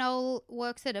company, and Noel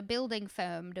works at a building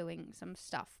firm doing some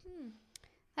stuff.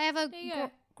 They have a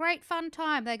great fun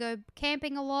time. They go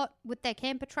camping a lot with their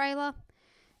camper trailer.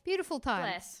 Beautiful time.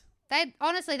 Bless.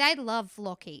 They'd love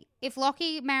Lockie. If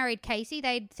Lockie married Casey,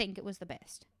 they'd think it was the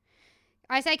best.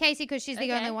 I say Casey because she's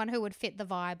the only one who would fit the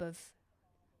vibe of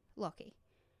Lockie.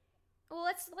 Well,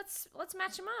 let's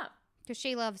match them up. Because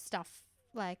she loves stuff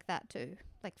like that too,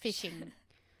 like fishing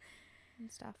and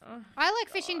stuff. Oh, I like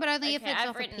fishing, but only if it's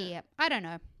off a pier. I don't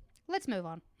know. Let's move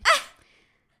on.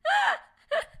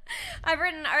 I've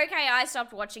written, okay, I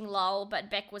stopped watching LOL,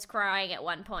 but Beck was crying at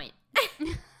one point.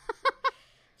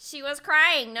 She was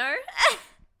crying, no?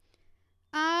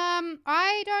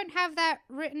 I don't have that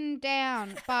written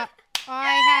down, but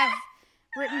I have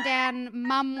written down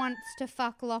Mum wants to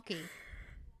fuck Lockie.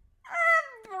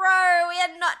 Bro, we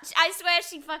had not... I swear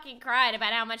she fucking cried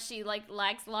about how much she, like,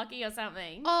 likes Lockie or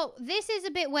something. Oh, this is a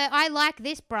bit where I like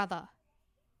this brother.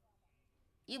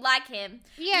 You like him?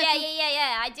 Yeah.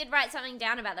 I did write something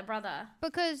down about the brother.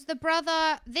 Because the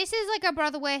brother... This is like a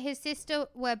brother where his sister...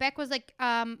 Where Beck was like,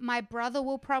 my brother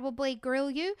will probably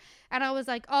grill you. And I was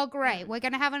like, oh, great. We're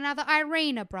going to have another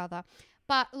Irina brother.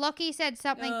 But Lockie said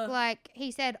something like...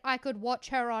 He said, I could watch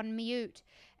her on mute.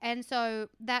 And so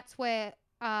that's where...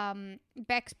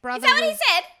 Beck's brother... Is that what he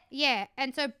said? Yeah,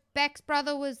 and so Beck's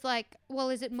brother was like, well,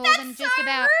 is it more That's than just so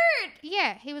about... rude.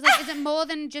 Yeah, he was like, is it more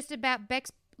than just about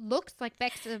Beck's looks? Like,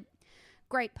 Beck's a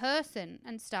great person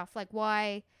and stuff. Like,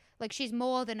 why... Like, she's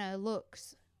more than her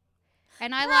looks.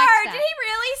 And I like that. Did he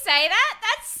really say that?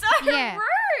 That's so Yeah.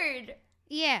 rude.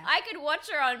 Yeah. I could watch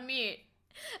her on mute.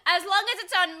 As long as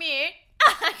it's on mute,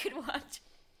 I could watch.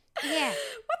 Yeah.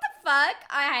 What the fuck?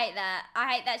 I hate that.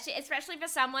 I hate that shit, especially for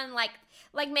someone like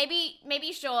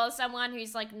maybe sure, someone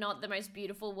who's like not the most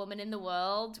beautiful woman in the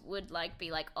world would like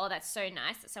be like, oh, that's so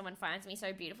nice that someone finds me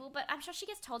so beautiful. But I'm sure she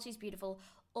gets told she's beautiful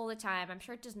all the time. I'm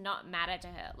sure it does not matter to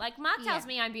her. Like Mark tells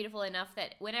me I'm beautiful enough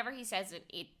that whenever he says it,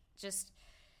 it just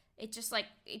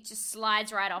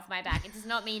slides right off my back. It does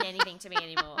not mean anything to me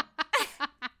anymore.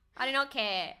 I do not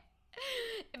care.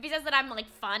 If he says that I'm like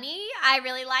funny, I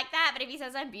really like that. But if he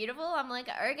says I'm beautiful, I'm like,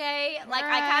 okay. Like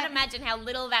I can't imagine how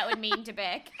little that would mean to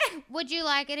Beck. Would you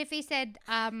like it if he said,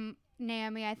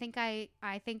 Naomi, I think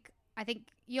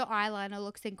your eyeliner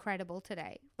looks incredible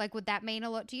today. Like, would that mean a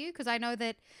lot to you? Because I know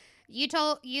that you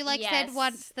said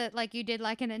once that like you did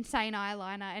like an insane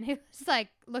eyeliner, and he was like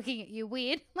looking at you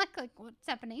weird, like what's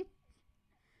happening?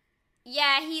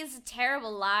 Yeah, he's a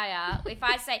terrible liar. If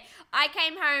I say, I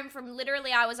came home from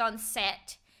literally I was on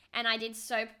set and I did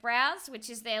soap brows, which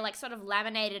is they're like sort of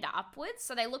laminated upwards.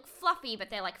 So they look fluffy,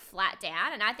 but they're like flat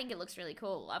down. And I think it looks really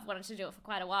cool. I've wanted to do it for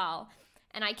quite a while.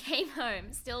 And I came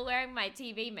home still wearing my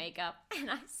TV makeup. And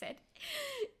I said,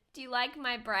 do you like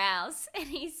my brows? And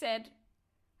he said,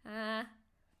 and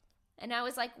I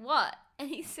was like, what? And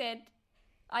he said,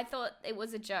 I thought it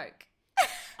was a joke.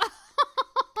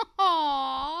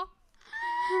 Aww.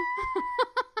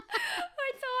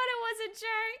 I thought it was a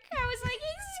joke. I was like,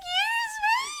 excuse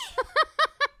me.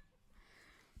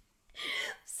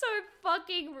 So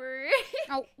fucking rude.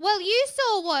 Oh, well,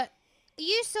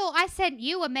 I sent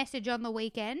you a message on the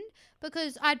weekend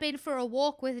because I'd been for a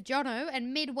walk with Jono,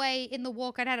 and midway in the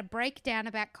walk I'd had a breakdown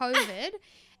about COVID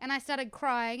and I started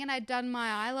crying, and I'd done my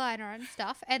eyeliner and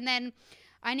stuff, and then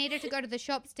I needed to go to the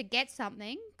shops to get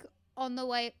something on the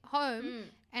way home.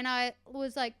 And I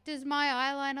was like, does my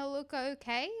eyeliner look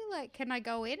okay? Like, can I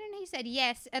go in? And he said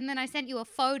yes. And then I sent you a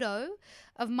photo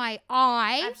of my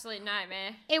eye. Absolute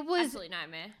nightmare. It was absolute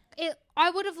nightmare.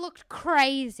 I would have looked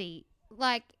crazy,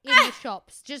 like, in the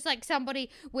shops. Just like somebody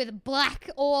with black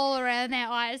all around their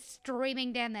eyes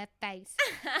streaming down their face.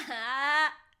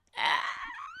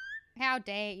 How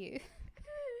dare you?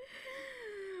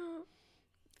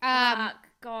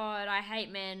 God, I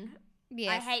hate men.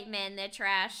 Yes. I hate men. They're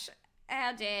trash.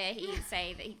 How dare he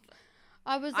say that?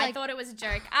 I thought it was a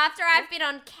joke. After I've been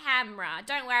on camera.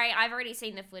 Don't worry, I've already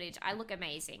seen the footage. I look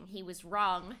amazing. He was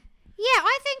wrong. Yeah,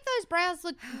 I think those brows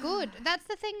look good. That's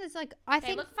the thing that's like,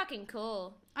 They look fucking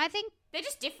cool. I think they're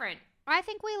just different. I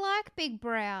think we like big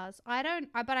brows. But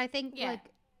I think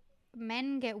like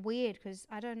men get weird because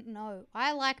I don't know.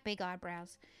 I like big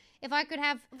eyebrows. If I could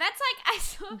have That's like, I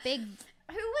saw big.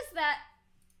 Who was that?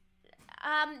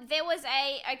 There was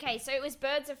so it was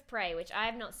Birds of Prey, which I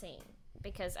have not seen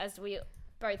because, as we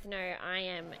both know, I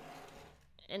am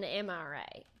an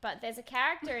MRA. But there's a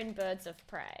character in Birds of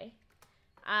Prey.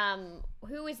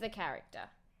 Who is the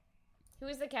character? Who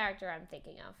is the character I'm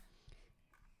thinking of?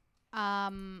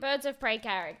 Birds of Prey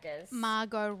characters.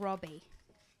 Margot Robbie.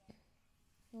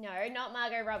 No, not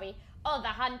Margot Robbie. Oh, the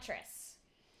Huntress.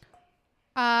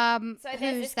 So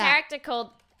there's this character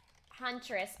called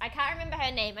Huntress. I can't remember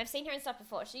her name. I've seen her in stuff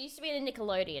before. She used to be in a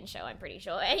Nickelodeon show, I'm pretty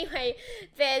sure. Anyway,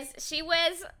 she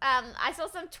wears, I saw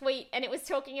some tweet and it was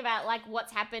talking about like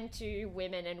what's happened to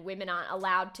women, and women aren't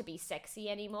allowed to be sexy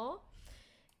anymore.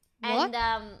 What?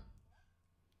 And,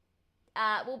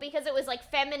 well, because it was like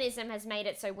feminism has made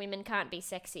it so women can't be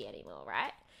sexy anymore,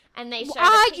 right? And they showed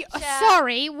a picture.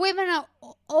 Sorry, women are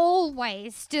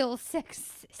always still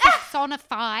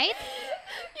sexonified.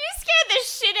 You scared the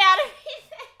shit out of me.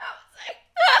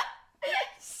 I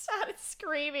started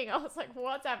screaming. I was like,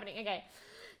 what's happening? Okay.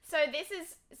 So they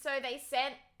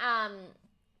sent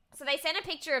a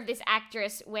picture of this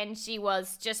actress when she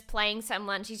was just playing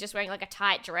someone. She's just wearing like a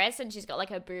tight dress and she's got like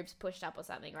her boobs pushed up or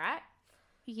something, right?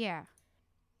 Yeah.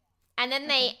 And then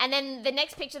then the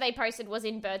next picture they posted was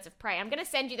in Birds of Prey. I'm going to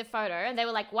send you the photo. And they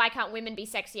were like, why can't women be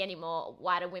sexy anymore?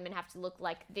 Why do women have to look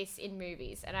like this in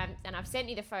movies? And I've sent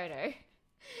you the photo.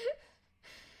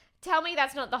 Tell me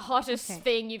that's not the hottest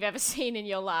thing you've ever seen in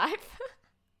your life.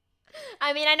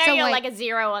 I mean, I know you're like a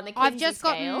 0 on the Kinsey I've just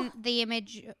scale. gotten the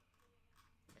image.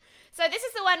 So this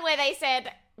is the one where they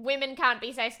said women can't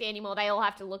be sexy anymore. They all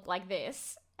have to look like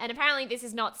this. And apparently this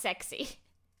is not sexy.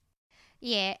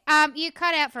 Yeah. You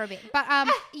cut out for a bit. But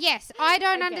yes, I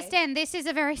don't understand. This is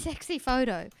a very sexy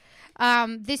photo.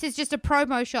 This is just a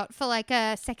promo shot for like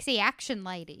a sexy action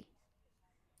lady.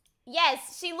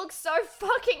 Yes, she looks so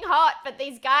fucking hot, but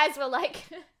these guys were like,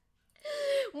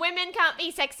 women can't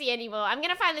be sexy anymore. I'm going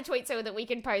to find the tweet so that we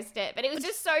can post it, but it was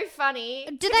just so funny.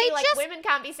 Do to they be like, just- women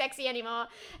can't be sexy anymore,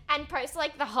 and post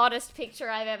like the hottest picture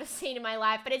I've ever seen in my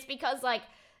life, but it's because like,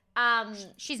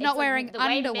 She's it's not like wearing the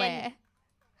way underwear. men-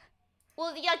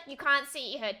 Well, yeah, you can't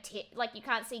see her you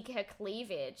can't see her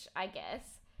cleavage, I guess.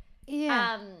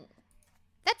 Yeah.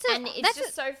 And it's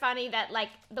just so funny that, like,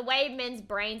 the way men's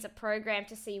brains are programmed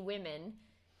to see women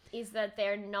is that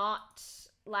they're not,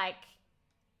 like,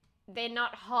 they're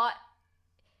not hot.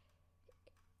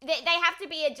 They have to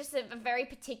be just a very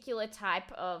particular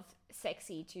type of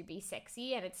sexy to be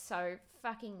sexy, and it's so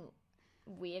fucking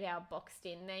weird how boxed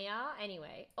in they are.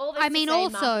 Anyway, all this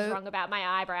Mark was wrong about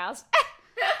my eyebrows.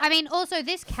 I mean, also,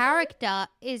 this character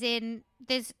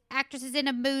this actress is in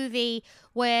a movie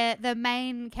where the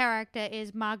main character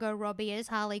is Margot Robbie as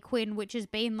Harley Quinn, which has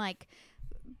been like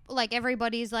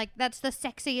everybody's like, that's the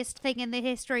sexiest thing in the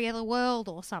history of the world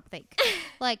or something.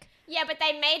 Like, yeah, but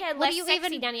they made her less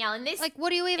sexy, Danielle. In this, like, what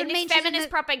do you even mean? In this feminist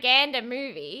propaganda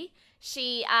movie,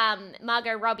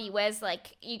 Margot Robbie wears,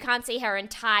 like, you can't see her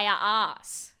entire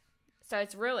ass, so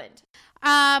it's ruined.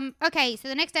 Okay, so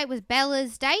the next date was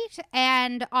Bella's date,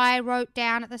 and I wrote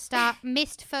down at the start,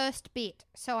 missed first bit.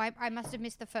 So I must have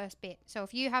missed the first bit. So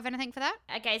if you have anything for that?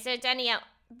 Okay, so Danielle,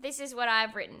 this is what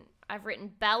I've written. I've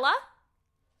written Bella.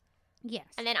 Yes.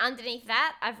 And then underneath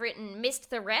that, I've written missed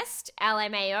the rest,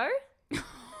 LMAO.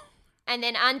 And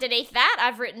then underneath that,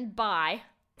 I've written bye.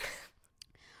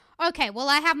 Okay, well,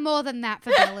 I have more than that for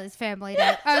Bella's family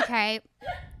date. Okay,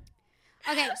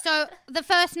 so the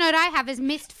first note I have is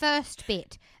missed first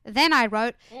bit. Then I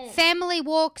wrote, family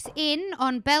walks in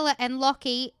on Bella and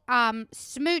Lockie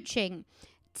smooching.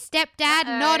 Stepdad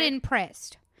not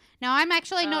impressed. Now, I'm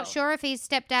actually not sure if he's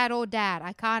stepdad or dad.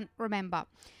 I can't remember.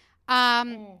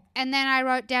 And then I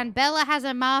wrote down, Bella has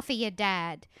a mafia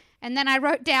dad. And then I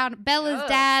wrote down, Bella's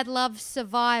dad loves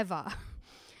Survivor.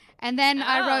 And then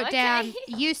I wrote down,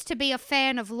 used to be a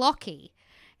fan of Lockie.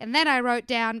 And then I wrote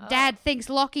down, Dad thinks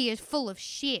Lockie is full of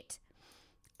shit.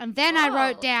 And then I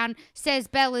wrote down, says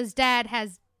Bella's dad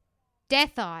has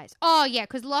death eyes. Oh, yeah,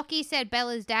 because Lockie said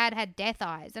Bella's dad had death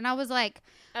eyes. And I was like,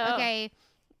 okay,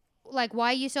 like,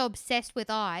 why are you so obsessed with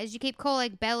eyes? You keep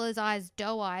calling Bella's eyes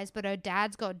doe eyes, but her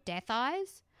dad's got death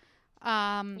eyes.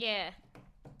 Yeah.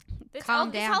 This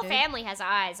calm whole down, dude. family has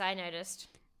eyes, I noticed.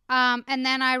 And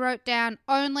then I wrote down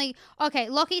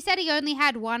Lockie said he only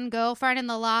had one girlfriend in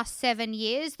the last 7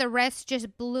 years. The rest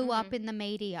just blew up in the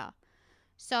media.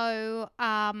 So,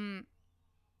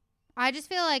 I just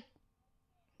feel like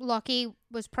Lockie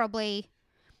was probably,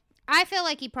 I feel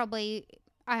like he probably,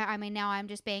 I mean, now I'm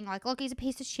just being like, Lockie's a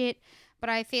piece of shit, but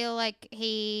I feel like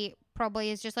he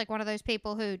probably is just like one of those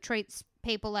people who treats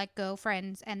people like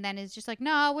girlfriends and then is just like,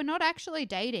 no, we're not actually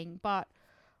dating, but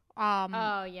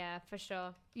oh yeah, for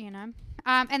sure. You know.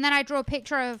 And then I drew a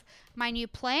picture of my new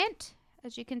plant,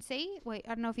 as you can see. Wait, I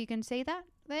don't know if you can see that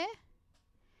there.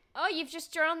 Oh, you've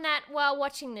just drawn that while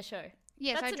watching the show.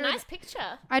 Yes, that's a nice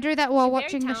picture. I drew that while You're very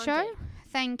watching the show. talented.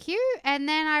 Thank you. And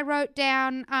then I wrote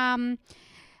down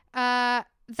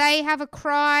they have a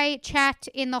cry chat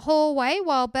in the hallway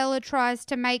while Bella tries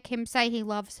to make him say he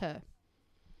loves her.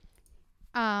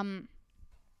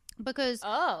 Because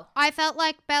I felt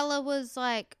like Bella was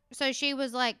like, so she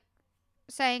was like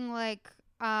saying like,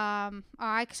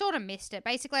 I sort of missed it.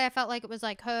 Basically, I felt like it was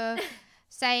like her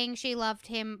saying she loved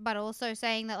him, but also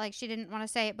saying that like she didn't want to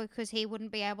say it because he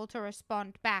wouldn't be able to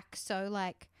respond back. So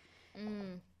like,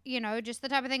 you know, just the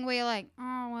type of thing where you're like,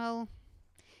 oh well,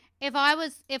 if I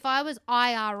was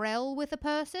IRL with a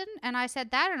person and I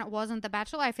said that and it wasn't The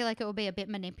Bachelor, I feel like it would be a bit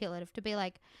manipulative to be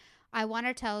like, I want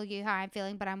to tell you how I'm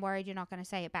feeling, but I'm worried you're not going to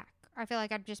say it back. I feel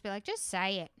like I'd just be like, just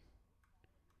say it.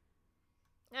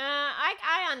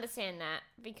 I understand that,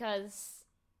 because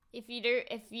if you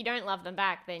don't love them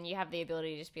back, then you have the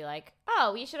ability to just be like,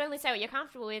 oh, you should only say what you're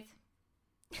comfortable with.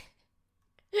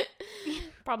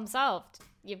 Problem solved.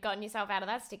 You've gotten yourself out of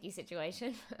that sticky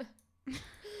situation.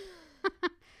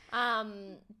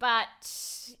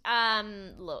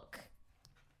 Look,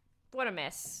 what a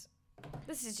mess.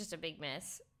 This is just a big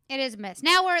mess. It is a mess.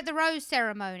 Now we're at the rose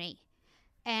ceremony.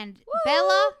 And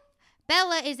Woo!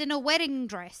 Bella is in a wedding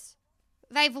dress.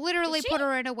 They've literally put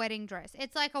her in a wedding dress.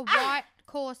 It's like a white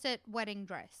corset wedding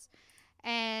dress.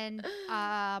 And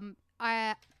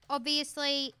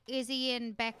obviously Izzy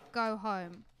and Beck go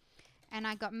home. And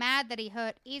I got mad that he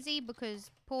hurt Izzy because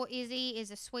poor Izzy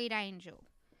is a sweet angel.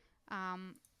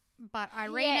 But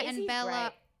Irina and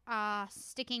Bella are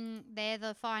sticking, they're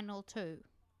the final two.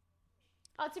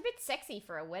 Oh, it's a bit sexy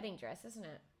for a wedding dress, isn't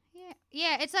it?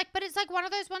 Yeah, it's like, but it's like one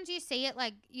of those ones you see at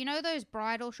like, you know, those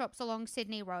bridal shops along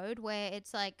Sydney Road where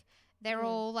it's like they're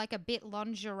all like a bit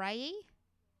lingerie.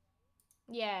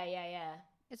 Yeah.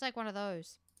 It's like one of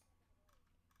those.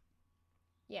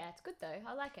 Yeah, it's good though.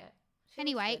 I like it.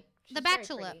 Anyway, The very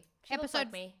Bachelor, pretty. She looks episode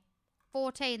like me.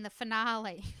 14, the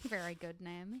finale. Very good,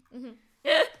 Naomi.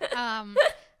 Mhm.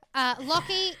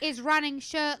 Lockie is running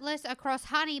shirtless across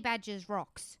Honey Badger's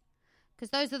rocks. Because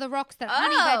those are the rocks that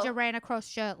Honey Oh. Badger ran across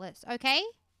shirtless, okay?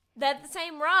 They're the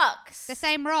same rocks. The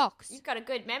same rocks. You've got a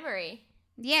good memory.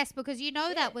 Yes, because you know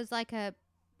Shit. that was like a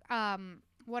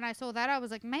when I saw that I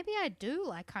was like, maybe I do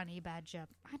like Honey Badger.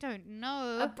 I don't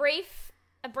know. A brief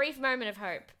moment of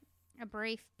hope A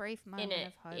brief moment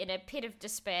of hope. in a pit of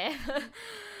despair.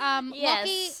 Lockie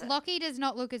Yes. Lockie does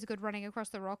not look as good running across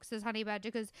the rocks as Honey Badger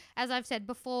because, as I've said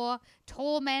before,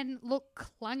 tall men look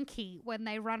clunky when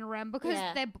they run around because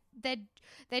Yeah.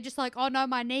 they're just like, oh no,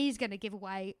 my knee's gonna give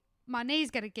way. My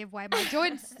knee's gonna give way. My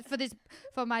joints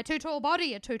for my too tall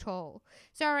body are too tall.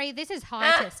 Sorry, this is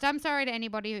heightist. I'm sorry to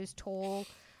anybody who's tall.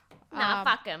 Nah,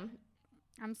 fuck them.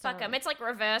 I'm sorry. Fuck them. It's like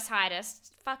reverse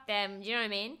heightist. Fuck them. Do you know what I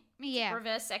mean? Yeah.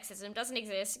 Reverse sexism doesn't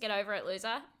exist. Get over it,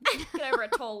 loser. Get over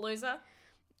it, tall loser.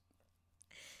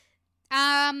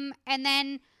 And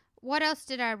then what else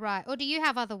did I write? Or do you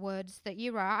have other words that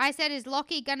you wrote? I said, is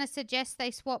Lockie gonna suggest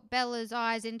they swap Bella's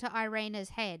eyes into Irina's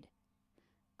head?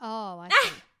 Oh, I see.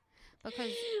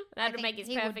 Because That would think make his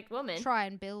he would perfect woman. try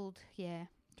and build her. Yeah.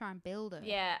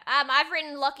 I've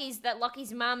written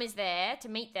Lockie's mum is there to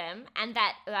meet them, and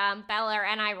that Bella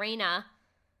and Irina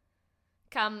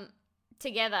come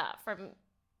together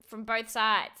from both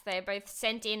sides. They're both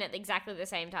sent in at exactly the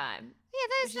same time. Yeah,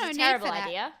 Which there's no is a need terrible for that.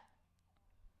 idea.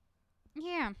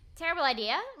 Yeah. Terrible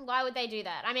idea. Why would they do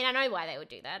that? I mean, I know why they would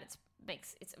do that.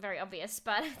 It's very obvious,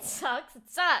 but it sucks. It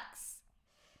sucks.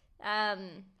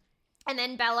 And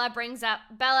then Bella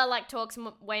talks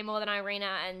way more than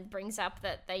Irina and brings up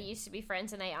that they used to be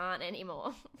friends and they aren't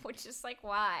anymore. Which is like,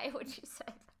 why would you say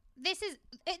that?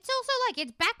 It's also like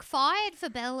it's backfired for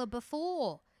Bella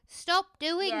before. Stop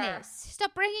doing this.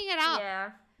 Stop bringing it up.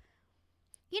 Yeah.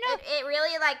 You know, It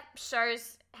really like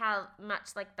shows how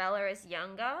much like Bella is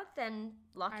younger than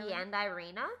Lockie and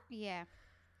Irina. yeah.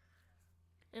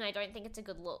 And I don't think it's a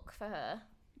good look for her.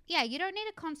 Yeah, you don't need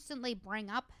to constantly bring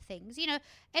up things. You know,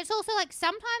 it's also like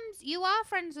sometimes you are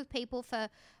friends with people for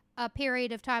a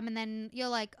period of time and then you're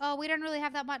like, oh, we don't really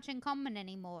have that much in common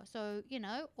anymore. So, you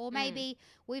know, or maybe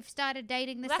we've started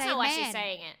dating the That's same not why man. she's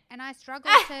saying it. And I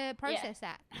struggle to process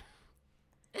that.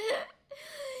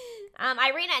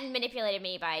 Irina manipulated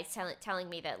me by telling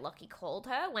me that Lockie called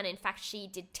her when in fact she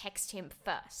did text him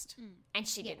first. And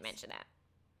she didn't mention that.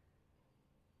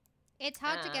 It's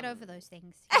hard to get over those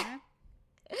things, you know?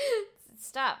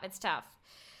 It's tough.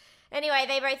 Anyway,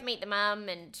 they both meet the mum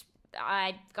and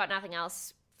I got nothing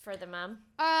else for the mum.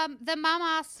 The mum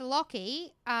asked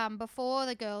Lockie, before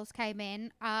the girls came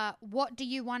in, what do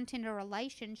you want in a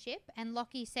relationship? And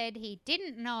Lockie said he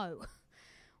didn't know,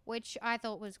 which I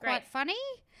thought was quite funny,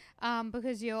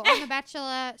 because you're on The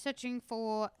Bachelor searching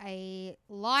for a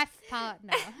life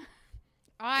partner.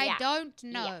 I don't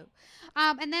know.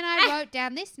 And then I wrote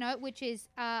down this note, which is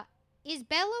Bella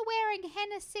wearing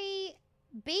Hennessy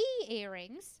bee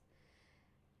earrings?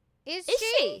 Is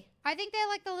she? I think they're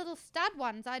like the little stud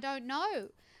ones. I don't know.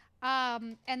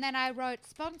 And then I wrote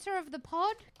sponsor of the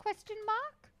pod ?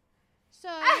 So,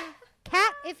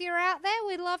 Kat, if you're out there,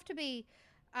 we'd love to be.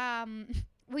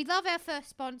 We'd love our first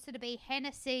sponsor to be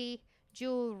Hennessy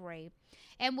Jewelry,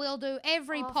 and we'll do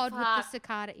every pod with the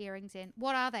cicada earrings in.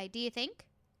 What are they? Do you think?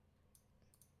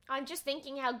 I'm just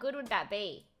thinking, how good would that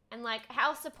be? And like,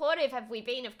 how supportive have we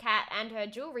been of Kat and her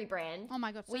jewelry brand? Oh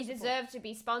my god, so we supportive. deserve to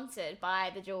be sponsored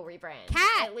by the jewelry brand.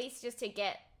 Kat! At least just to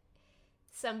get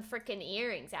some freaking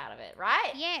earrings out of it,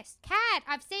 right? Yes, Kat.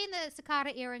 I've seen the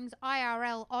cicada earrings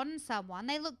IRL on someone.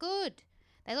 They look good.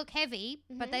 They look heavy,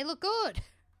 but they look good.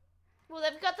 Well,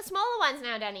 they've got the smaller ones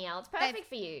now, Danielle. It's perfect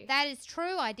for you. That is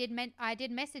true. I did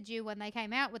message you when they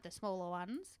came out with the smaller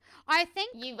ones. I think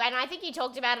I think you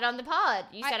talked about it on the pod.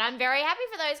 You said, I'm very happy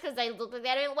for those because they look like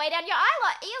they don't weigh down your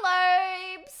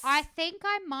earlobes. I think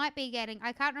I might be getting.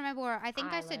 I can't remember where. I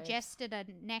think I Eyelobes. suggested a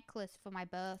necklace for my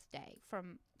birthday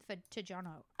to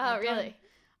Jono. Oh, really?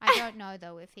 I don't know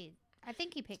though if he. I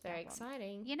think he picked. Very that one.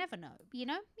 exciting. You never know. You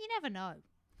never know.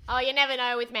 Oh, you never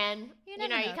know with men. You You never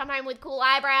know, know. you come home with cool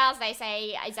eyebrows. They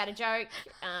say, "Is that a joke?"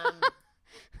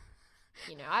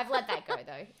 You know, I've let that go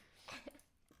though.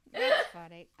 That's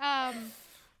funny.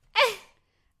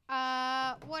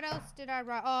 What else did I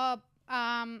write?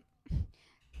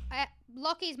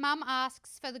 Lockie's mum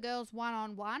asks for the girls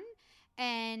one-on-one,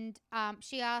 and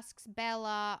she asks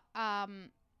Bella,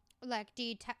 like, do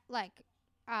you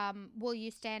will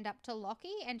you stand up to Lockie?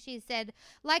 And she said,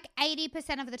 like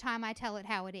 80% of the time I tell it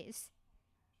how it is.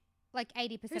 Like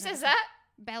 80%. Who says that?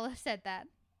 Bella said that.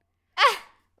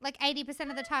 Like 80%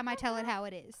 of the time I tell it how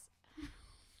it is.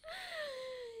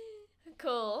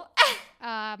 Cool.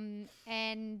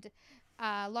 And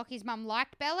Lockie's mum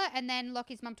liked Bella, and then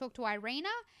Lockie's mum talked to Irina,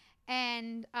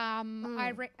 and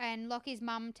and Lockie's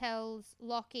mum tells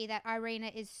Lockie that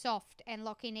Irina is soft and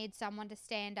Lockie needs someone to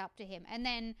stand up to him. And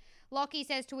then Lockie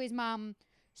says to his mum,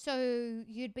 so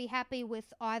you'd be happy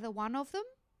with either one of them?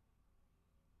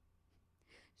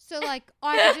 So, like,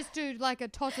 I could just do, like, a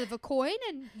toss of a coin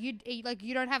and you'd eat, like,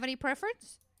 you don't have any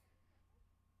preference?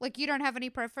 Like, you don't have any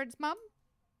preference, mum?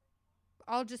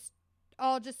 I'll just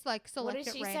like select it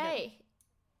random. What did she say?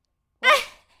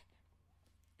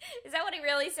 Is that what he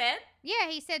really said? Yeah,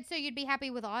 he said so you'd be happy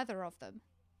with either of them.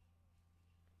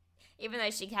 Even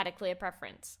though she had a clear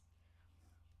preference.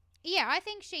 Yeah, I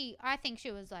think she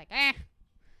was like,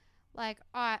 like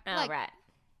right.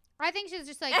 I think she was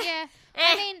just like, yeah.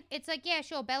 I mean, it's like, yeah,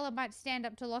 sure, Bella might stand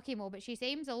up to Lockie more, but she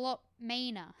seems a lot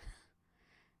meaner.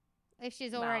 If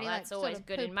she's already that's like always sort of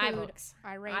good in my books.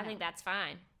 Irina. I think that's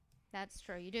fine. That's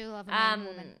true. You do love a mean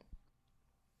woman.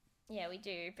 Yeah, we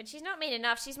do. But she's not mean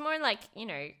enough. She's more like,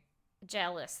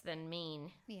 jealous than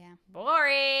mean. Yeah.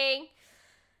 Boring.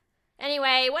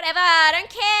 Anyway, whatever. I don't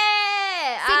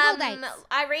care. Single dates.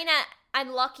 Irina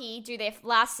and Lockie do their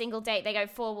last single date. They go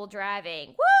 4-wheel driving.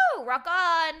 Woo! Rock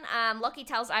on. Lockie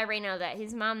tells Irina that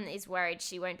his mum is worried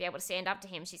she won't be able to stand up to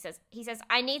him. He says,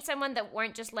 I need someone that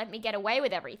won't just let me get away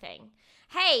with everything.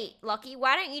 Hey, Lockie,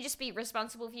 why don't you just be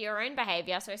responsible for your own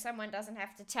behavior so someone doesn't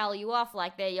have to tell you off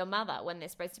like they're your mother when they're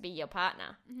supposed to be your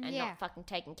partner and not fucking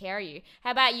taking care of you?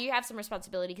 How about you have some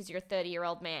responsibility because you're a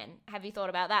 30-year-old man? Have you thought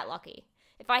about that, Lockie?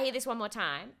 If I hear this one more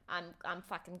time, I'm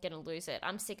fucking gonna lose it.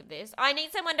 I'm sick of this. I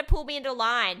need someone to pull me into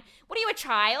line. What are you, a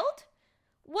child?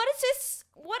 What is this?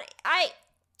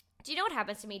 Do you know what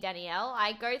happens to me, Danielle?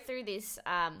 I go through this,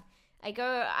 I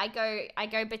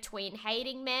go between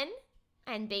hating men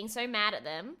and being so mad at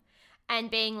them and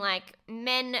being like,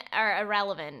 men are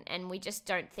irrelevant and we just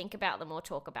don't think about them or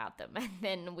talk about them. And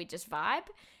then we just vibe.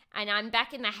 And I'm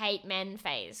back in the hate men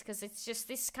phase because it's just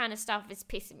this kind of stuff is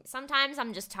pissing me. Sometimes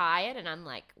I'm just tired and I'm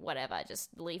like, whatever,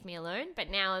 just leave me alone. But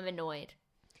now I'm annoyed.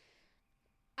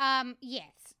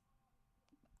 Yes.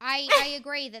 I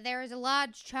agree that there is a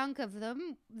large chunk of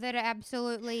them that are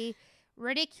absolutely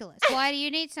ridiculous. Why do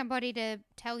you need somebody to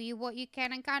tell you what you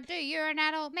can and can't do? You're an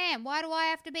adult man. Why do I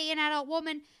have to be an adult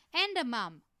woman and a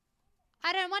mum?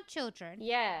 I don't want children.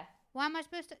 Yeah. Why am I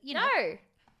supposed to, No.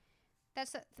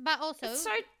 But also... It's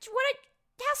how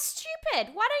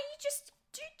stupid. Why don't you just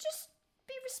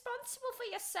be responsible for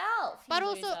yourself, but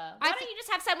loser? also, Why don't you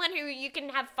just have someone who you can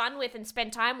have fun with and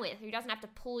spend time with, who doesn't have to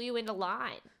pull you into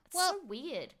line? It's so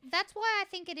weird. That's why I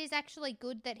think it is actually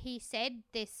good that he said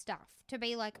this stuff. To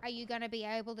be like, are you going to be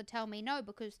able to tell me no?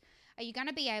 Because are you going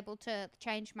to be able to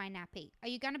change my nappy? Are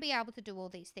you going to be able to do all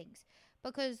these things?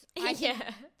 Because I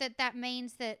think that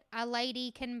means that a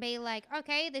lady can be like,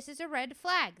 okay, this is a red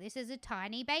flag. This is a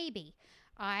tiny baby.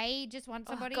 I just want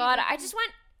somebody. Oh God, I just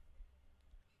want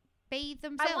be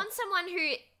themselves. I want someone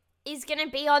who is going to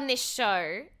be on this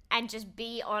show and just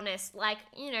be honest. Like,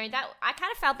 that I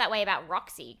kind of felt that way about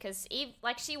Roxy because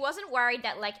she wasn't worried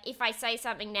that like if I say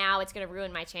something now, it's going to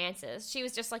ruin my chances. She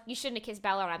was just like, you shouldn't have kissed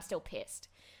Bella, and I'm still pissed.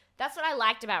 That's what I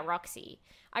liked about Roxy.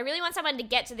 I really want someone to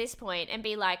get to this point and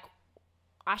be like,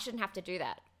 I shouldn't have to do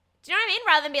that. Do you know what I mean?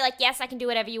 Rather than be like, yes, I can do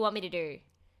whatever you want me to do.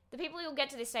 The people who get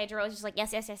to this stage are always just like,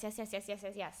 yes, yes, yes, yes, yes, yes, yes,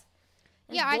 yes, yes.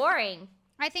 It's boring.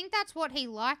 I think that's what he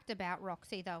liked about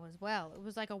Roxy, though, as well. It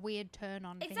was like a weird turn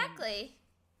on. Exactly.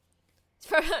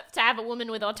 To have a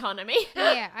woman with autonomy.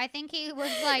 Yeah, I think he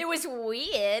was like... It was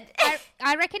weird.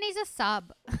 I reckon he's a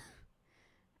sub.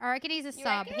 I reckon he's a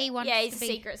sub. Reckon? He wants yeah, he's to be, a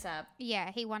secret sub.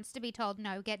 Yeah, he wants to be told,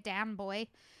 no, get down, boy.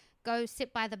 Go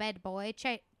sit by the bed, boy.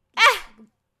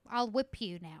 I'll whip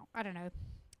you now. I don't know.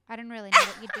 I don't really know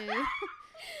what you do.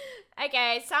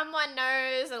 Okay, someone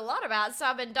knows a lot about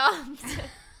sub and doms.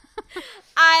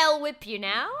 I'll whip you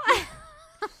now.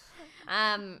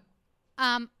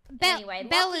 Anyway,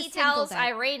 Lockie tells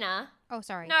Irina. Oh,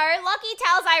 sorry. No, Lockie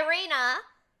tells Irina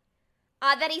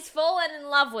that he's fallen in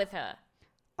love with her.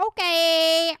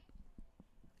 Okay.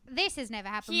 This has never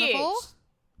happened Huge. before.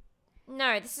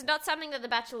 No, this is not something that the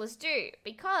Bachelors do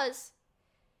because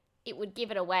it would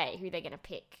give it away who they're going to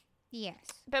pick. Yes.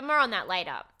 But more on that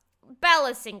later.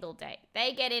 Bella's single date.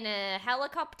 They get in a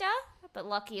helicopter, but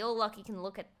all Lockie can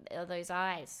look at are those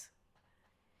eyes.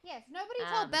 Yes, nobody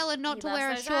told Bella not he to loves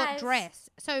wear a those short eyes. dress.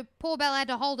 So poor Bella had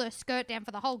to hold her skirt down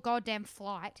for the whole goddamn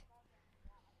flight.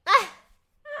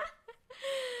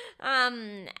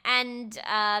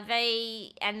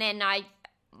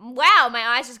 Wow, my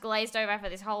eyes just glazed over for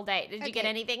this whole date. Did you get Okay.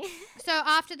 anything? So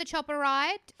after the chopper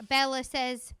ride, Bella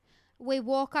says, we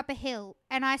walk up a hill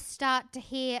and I start to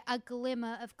hear a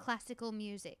glimmer of classical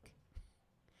music.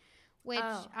 Which,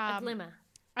 a glimmer.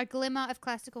 A glimmer of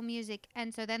classical music.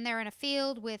 And so then they're in a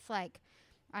field with like,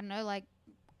 I don't know, like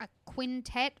a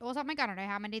quintet or something. I don't know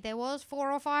how many there was,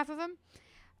 4 or 5 of them.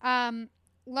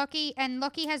 Lockie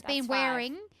has been 5.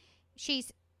 wearing, he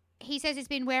says he's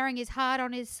been wearing his heart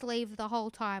on his sleeve the whole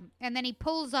time. And then he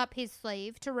pulls up his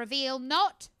sleeve to reveal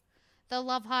not the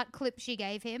love heart clip she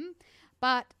gave him,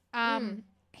 but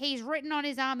he's written on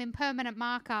his arm in permanent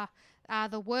marker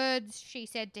the words she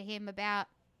said to him about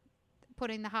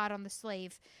putting the heart on the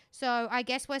sleeve. So I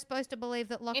guess we're supposed to believe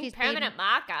that Lockie's In permanent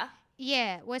marker?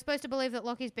 Yeah, we're supposed to believe that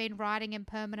Lockie's been writing in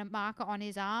permanent marker on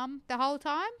his arm the whole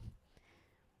time.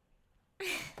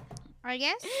 I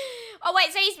guess. Oh,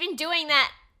 wait, so he's been doing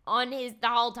that the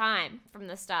whole time from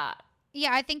the start? Yeah,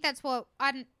 I think that's what...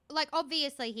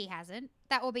 obviously he hasn't.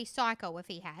 That would be psycho if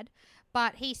he had.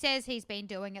 But he says he's been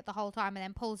doing it the whole time and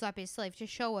then pulls up his sleeve to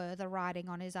show her the writing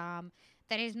on his arm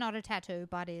that is not a tattoo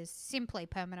but is simply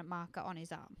permanent marker on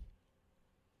his arm.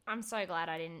 I'm so glad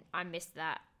I missed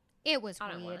that. It was I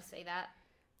weird. don't want to see that.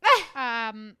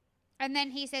 And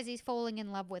then he says he's falling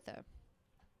in love with her.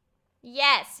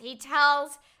 Yes, he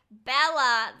tells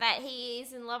Bella that he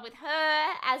is in love with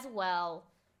her as well,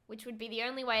 which would be the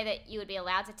only way that you would be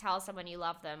allowed to tell someone you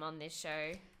love them on this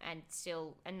show and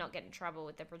not get in trouble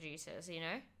with the producers, you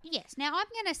know? Yes. Now I'm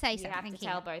going to say You something have to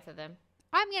here. tell both of them.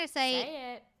 I'm going to say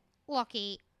Say it.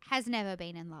 Lockie has never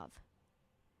been in love.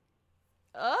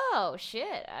 Oh,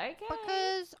 shit. Okay.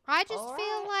 Because I just All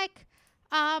feel like,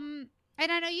 and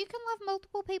I know you can love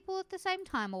multiple people at the same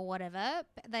time or whatever.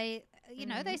 They,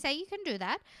 they say you can do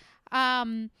that.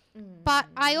 But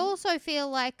I also feel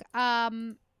like,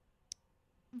 that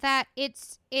it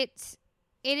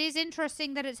is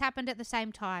interesting that it's happened at the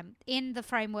same time in the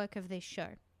framework of this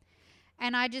show.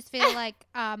 And I just feel like,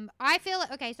 I feel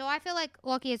like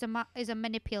Lockie is a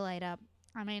manipulator.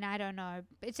 I mean, I don't know.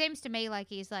 It seems to me like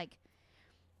he's like,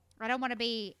 I don't want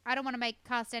to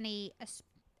cast any,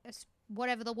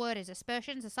 whatever the word is,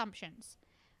 assumptions.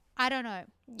 I don't know.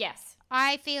 Yes.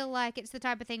 I feel like it's the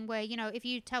type of thing where, if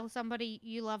you tell somebody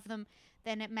you love them,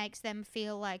 then it makes them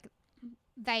feel like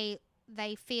they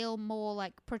feel more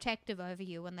like protective over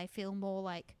you and they feel more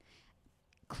like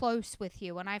close with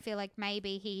you. And I feel like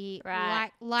maybe he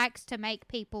likes to make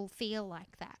people feel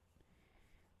like that.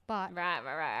 But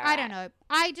Right. I don't know.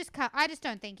 I just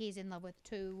don't think he's in love with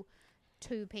two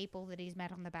people that he's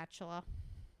met on The Bachelor.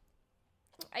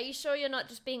 Are you sure you're not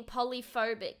just being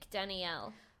polyphobic,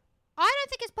 Danielle? I don't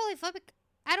think it's polyphobic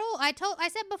at all. I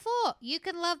said before, you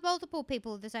can love multiple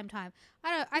people at the same time.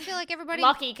 I feel like everybody...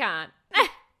 Lockie can't.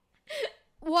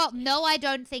 Well, no, I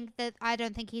don't think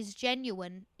he's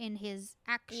genuine in his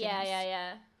actions.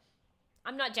 Yeah.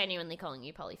 I'm not genuinely calling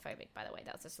you polyphobic, by the way.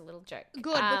 That was just a little joke.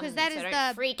 Good, because that is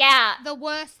don't freak out. the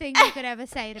worst thing you could ever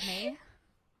say to me.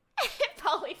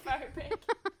 Polyphobic.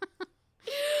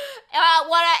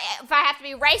 If I have to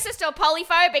be racist or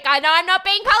polyphobic, I know I'm not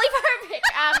being polyphobic.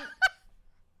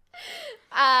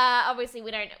 Obviously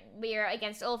we're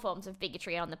against all forms of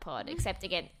bigotry on the pod, except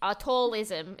again, our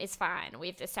tallism is fine.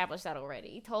 We've established that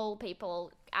already. Tall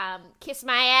people, kiss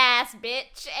my ass,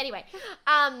 bitch. Anyway,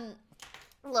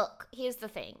 look, here's the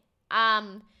thing.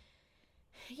 I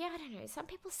don't know. Some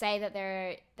people say that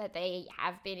they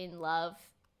have been in love,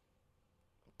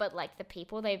 but like the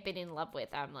people they've been in love with,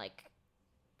 I'm like,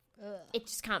 ugh. It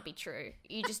just can't be true.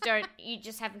 You just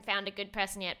haven't found a good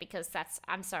person yet, because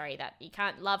I'm sorry that you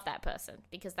can't love that person,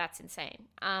 because that's insane.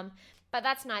 But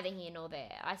that's neither here nor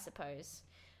there, I suppose.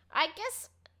 I guess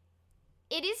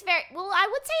it is I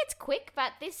would say it's quick,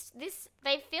 but they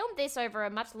filmed this over a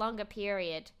much longer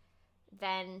period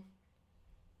than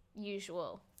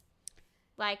usual.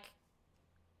 Like,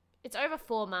 it's over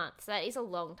 4 months. That is a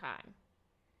long time.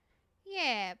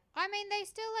 Yeah, I mean, they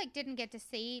still didn't get to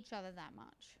see each other that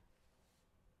much.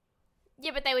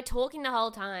 Yeah, but they were talking the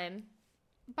whole time.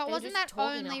 But wasn't that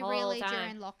only really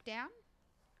during lockdown?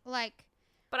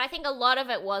 But I think a lot of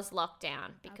it was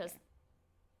lockdown because,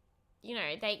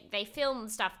 they film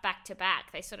stuff back to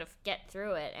back. They sort of get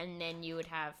through it, and then you would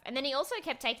have... And then he also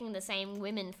kept taking the same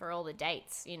women for all the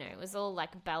dates, It was all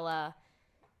like Bella,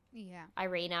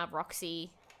 Irina,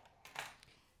 Roxy.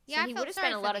 Yeah, so he would have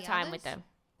spent a lot of time with them.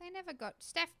 They never got...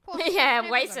 Steph, yeah,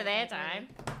 waste of their time.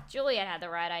 Juliet had the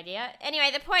right idea.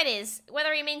 Anyway, the point is,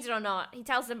 whether he means it or not, he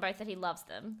tells them both that he loves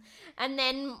them. And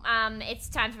then it's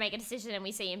time to make a decision, and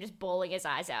we see him just bawling his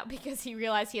eyes out because he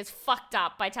realized he has fucked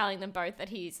up by telling them both that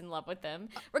he's in love with them.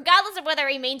 Regardless of whether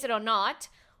he means it or not,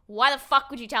 why the fuck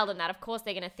would you tell them that? Of course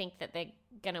they're going to think that they're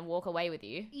going to walk away with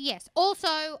you. Yes.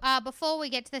 Also, before we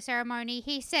get to the ceremony,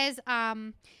 he says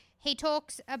he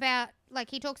talks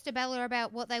to Bella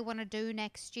about what they want to do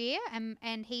next year,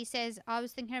 and he says, I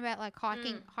was thinking about like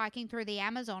hiking through the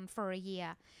Amazon for a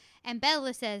year. And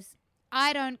Bella says,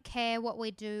 I don't care what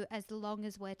we do as long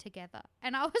as we're together.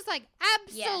 And I was like,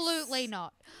 absolutely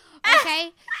not.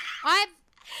 Okay?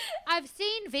 I've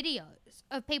seen videos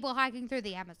of people hiking through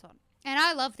the Amazon. And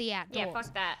I love the outdoors. Yeah,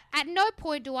 fuck that. At no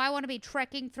point do I want to be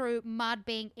trekking through mud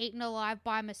being eaten alive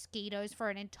by mosquitoes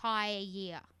for an entire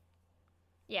year.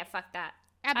 Yeah, fuck that.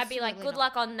 Absolutely I'd be like, good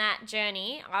luck on that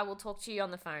journey. I will talk to you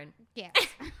on the phone. Yes.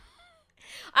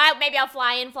 Maybe I'll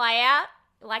fly in, fly out,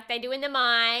 like they do in the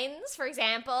mines, for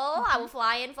example. I will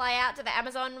fly in, fly out to the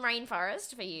Amazon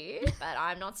rainforest for you, but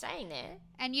I'm not staying there.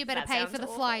 And you better pay for the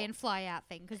fly in, fly out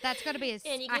thing, because that's got to be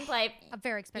and you can play a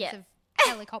very expensive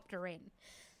helicopter in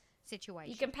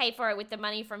situation. You can pay for it with the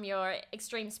money from your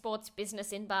extreme sports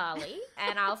business in Bali,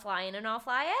 and I'll fly in and I'll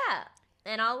fly out.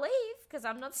 And I'll leave, because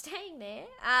I'm not staying there.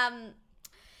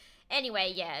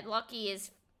 Anyway, yeah, Lockie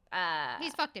is...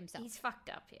 he's fucked himself. He's fucked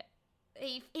up, yeah.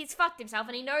 He's fucked himself,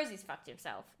 and he knows he's fucked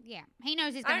himself. Yeah, he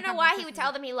knows he's I don't know why he would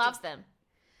tell them he loves them.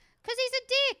 Because he's a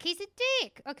dick. He's a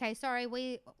dick. Okay, sorry,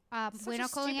 we're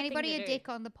not calling anybody a dick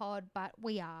on the pod, but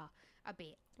we are a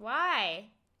bit. Why?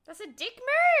 That's a dick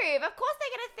move. Of course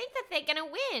they're going to think that they're going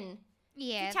to win.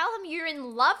 Yeah. If you tell them you're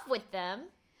in love with them...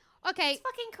 Okay. It's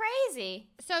fucking crazy.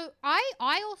 So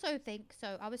I also think,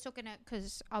 so I was talking to,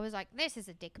 because I was like, this is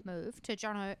a dick move to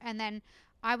Jono. And then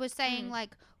I was saying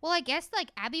like, well, I guess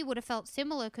like Abby would have felt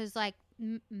similar because like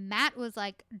Matt was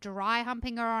like dry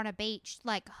humping her on a beach,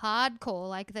 like hardcore,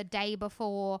 like the day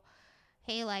before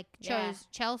he like chose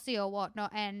Chelsea or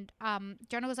whatnot. And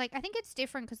Jono was like, I think it's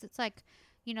different because it's like,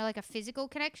 you know, like a physical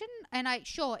connection. And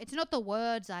it's not the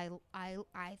words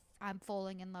I'm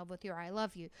falling in love with you or I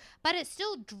love you, but it's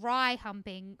still dry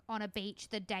humping on a beach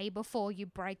the day before you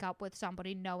break up with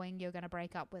somebody knowing you're going to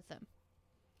break up with them.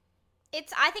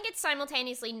 I think it's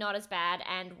simultaneously not as bad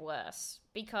and worse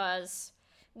because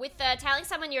with telling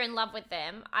someone you're in love with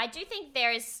them, I do think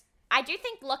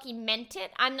Lockie meant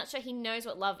it. I'm not sure he knows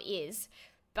what love is,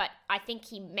 but I think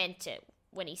he meant it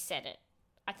when he said it.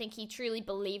 I think he truly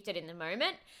believed it in the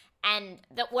moment. And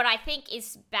what I think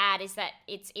is bad is that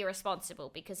it's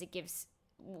irresponsible because it gives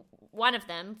one of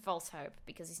them false hope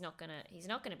because he's not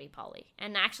gonna be poly.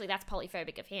 And actually, that's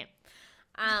polyphobic of him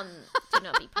to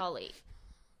not be poly.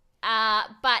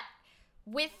 But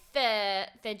with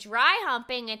the dry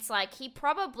humping, it's like he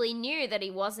probably knew that he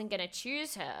wasn't gonna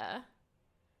choose her,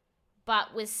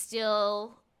 but was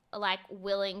still like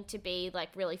willing to be like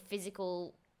really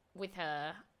physical with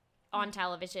her on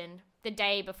television the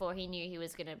day before he knew he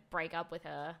was going to break up with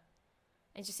her.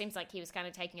 It just seems like he was kind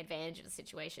of taking advantage of the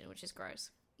situation, which is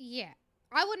gross. Yeah.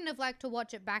 I wouldn't have liked to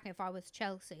watch it back if I was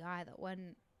Chelsea either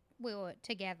when we were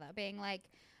together, being like,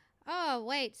 oh,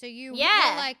 wait, so you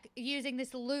were like using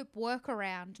this loop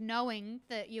workaround knowing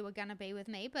that you were going to be with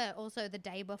me, but also the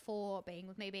day before being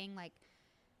with me being like,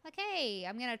 hey,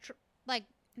 I'm going to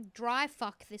dry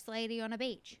fuck this lady on a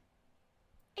beach.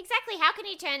 Exactly. How can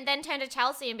you then turn to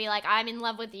Chelsea and be like, I'm in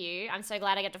love with you. I'm so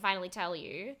glad I get to finally tell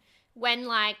you. When,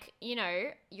 like, you know,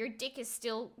 your dick is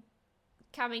still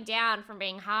coming down from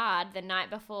being hard the night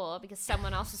before because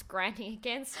someone else is grinding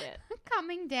against it.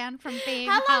 Coming down from being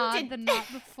hard the night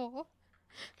before.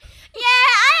 Yeah,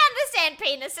 I understand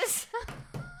penises.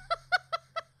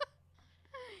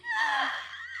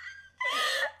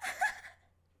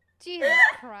 Jesus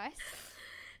Christ.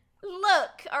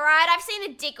 Look, all right, I've seen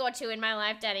a dick or two in my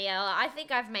life, Danielle. I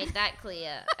think I've made that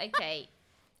clear. Okay.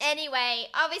 Anyway,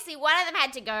 obviously one of them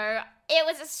had to go. It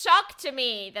was a shock to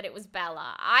me that it was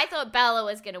Bella. I thought Bella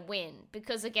was going to win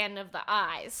because, again, of the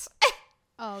eyes.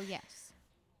 Oh, yes.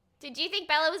 Did you think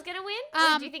Bella was going to win?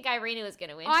 Or did you think Irina was going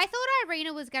to win? I thought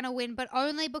Irina was going to win, but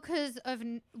only because of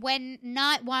when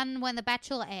night one, when The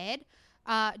Bachelor aired,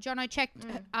 Jono checked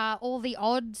all the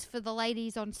odds for the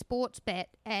ladies on Sportsbet,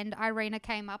 and Irina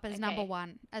came up as number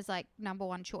one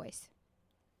choice.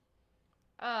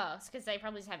 Oh, it's because they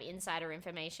probably just have insider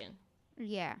information.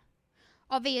 Yeah.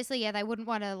 Obviously, yeah, they wouldn't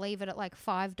want to leave it at like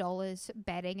 $5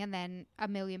 betting and then a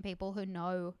million people who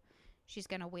know she's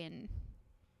going to win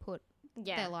put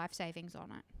their life savings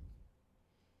on it.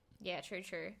 Yeah, true.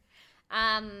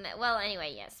 Well,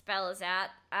 anyway, yes, Bella's out.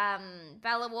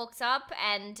 Bella walks up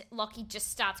and Lockie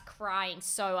just starts crying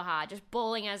so hard, just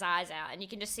bawling his eyes out, and you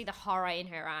can just see the horror in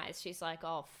her eyes. She's like,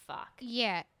 oh, fuck.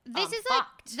 Yeah. This I'm is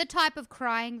fucked. like the type of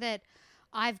crying that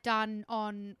I've done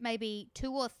on maybe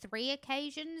 2 or 3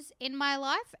 occasions in my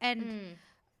life, and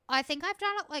I think I've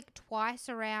done it like twice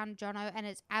around Jono, and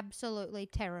it's absolutely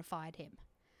terrified him.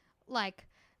 Like,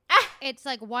 it's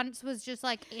like once was just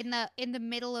like in the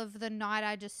middle of the night,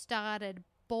 I just started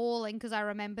bawling because I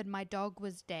remembered my dog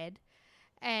was dead,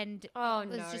 and Oh, it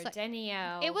was no, just like,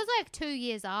 Danielle. it was like 2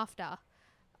 years after.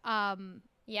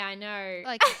 Yeah, I know.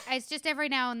 Like it's just every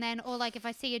now and then, or like if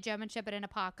I see a German Shepherd in a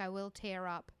park, I will tear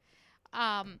up.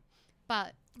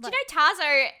 But Do you know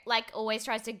Tarzo, like, always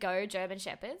tries to go German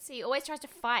Shepherds? He always tries to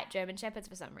fight German Shepherds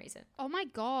for some reason. oh my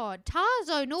God,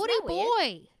 Tarzo, naughty that weird?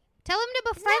 boy! Tell him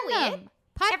to befriend weird? them.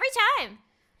 Pipe Every time.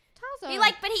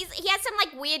 Tarzo. But he has some,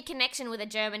 like, weird connection with a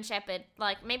German Shepherd.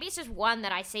 Like, maybe it's just one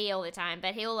that I see all the time,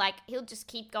 but he'll just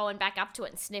keep going back up to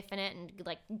it and sniffing it and,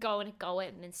 like, go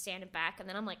it and then standing back. And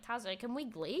then I'm like, Tarzo, can we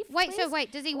leave, Wait, so please?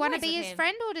 does he want to Always be with his him.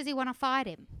 friend or does he want to fight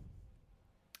him?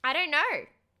 I don't know.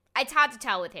 It's hard to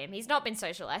tell with him. He's not been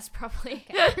socialized properly.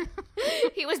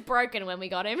 He was broken when we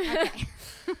got him. Okay.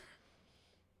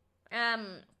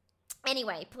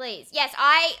 Anyway, please. Yes,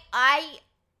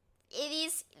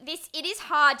 it is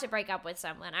hard to break up with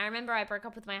someone. I remember I broke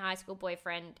up with my high school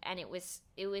boyfriend, and it was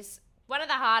one of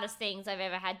the hardest things I've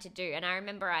ever had to do. And I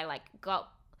remember I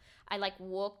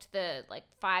walked the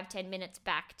 5-10 minutes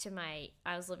back to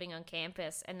I was living on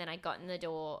campus, and then I got in the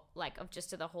door of just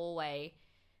to the hallway,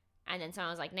 and then someone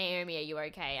was like, Naomi, are you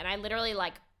okay? And I literally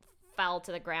fell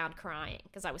to the ground crying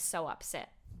because I was so upset.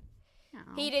 Oh.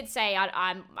 He did say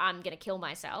I'm gonna kill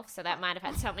myself, so that might have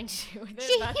had something to do with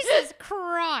it. but- Jesus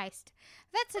Christ.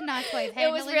 That's a nice way of It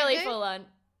handling was really dude. full on.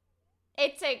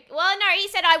 He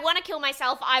said, I want to kill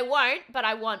myself. I won't, but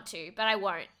I want to, but I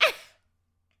won't.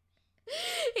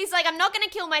 He's like, I'm not going to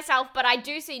kill myself, but I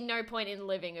do see no point in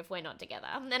living if we're not together.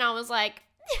 And then I was like,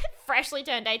 freshly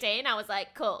turned 18. I was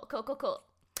like, cool.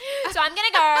 So I'm going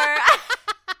to go.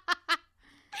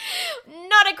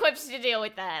 Not equipped to deal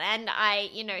with that. And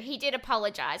he did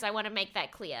apologize. I want to make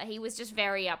that clear. He was just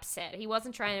very upset. He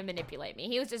wasn't trying to manipulate me.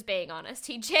 He was just being honest.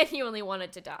 He genuinely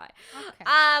wanted to die.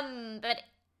 Okay. But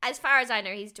as far as I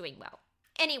know, he's doing well.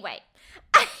 Anyway,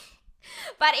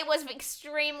 but it was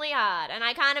extremely hard. And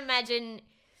I can't imagine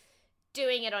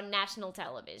doing it on national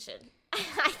television.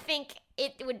 I think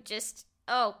it would just,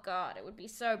 oh God, it would be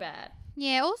so bad.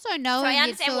 Yeah, also So knowing I you'd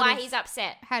understand sort why of he's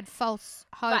upset. had false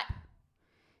hope. But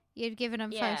You'd given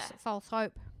him Yeah. false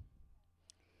hope.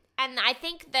 And I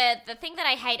think the thing that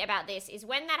I hate about this is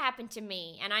when that happened to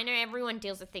me, and I know everyone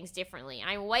deals with things differently,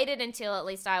 I waited until at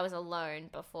least I was alone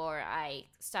before I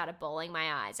started bawling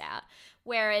my eyes out.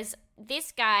 Whereas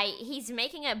this guy, he's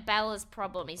making it Bella's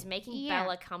problem. He's making Yeah.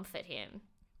 Bella comfort him.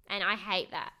 And I hate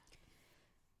that.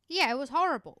 Yeah, it was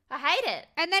horrible. I hate it.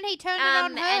 And then he turned it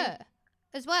on her and-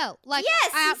 as well. Like,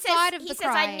 Yes, outside of he the says,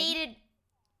 crying. I needed...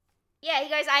 Yeah, he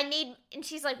goes, I need... And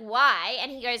she's like, why?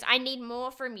 And he goes, I need more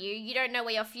from you. You don't know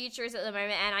where your future is at the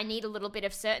moment, and I need a little bit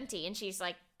of certainty. And she's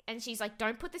like,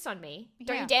 don't put this on me.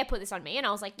 Don't Yeah. you dare put this on me. And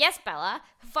I was like, yes, Bella,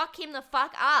 fuck him the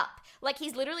fuck up. Like,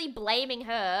 he's literally blaming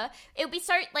her. It would be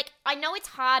so... I know it's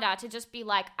harder to just be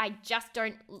like, I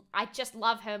just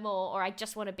love her more, or I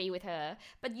just want to be with her.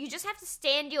 But you just have to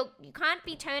stand you can't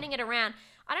be turning it around.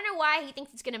 I don't know why he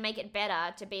thinks it's going to make it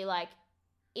better to be like,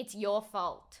 it's your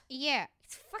fault. Yeah.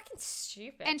 It's fucking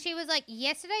stupid. And she was like,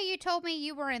 yesterday you told me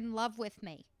you were in love with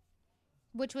me.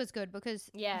 Which was good because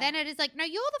then it is like, no,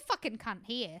 you're the fucking cunt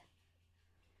here.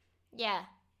 Yeah.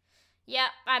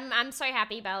 I'm so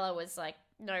happy Bella was like,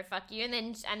 no, fuck you.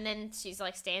 And then she's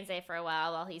like stands there for a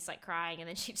while he's like crying, and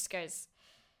then she just goes,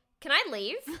 can I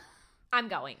leave? I'm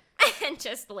going. And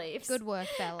just leaves. Good work,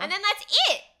 Bella. And then that's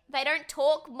it. They don't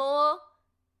talk more.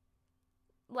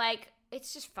 Like,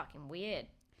 it's just fucking weird.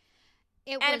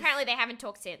 And apparently they haven't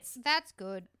talked since. That's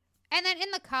good. And then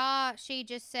in the car, she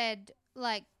just said,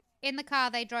 like, in the car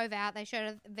they drove out, they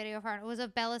showed a video of her, and it was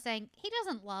of Bella saying, he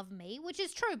doesn't love me, which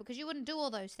is true because you wouldn't do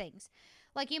all those things.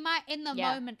 Like, you might in the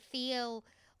moment feel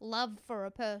love for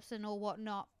a person or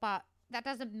whatnot, but that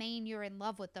doesn't mean you're in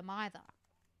love with them either.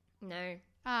 No.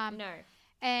 No.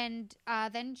 And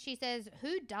then she says,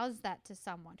 who does that to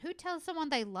someone? Who tells someone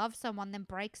they love someone then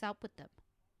breaks up with them?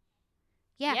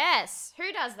 Yeah. Yes.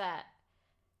 Who does that?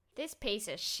 This piece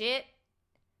of shit.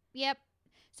 Yep.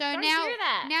 So Don't now, do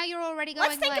that. now you're already going.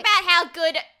 Let's think like, about how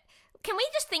good. Can we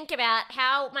just think about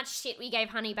how much shit we gave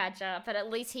Honey Badger, but at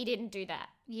least he didn't do that.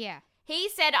 Yeah. He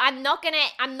said, I'm not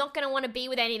gonna want to be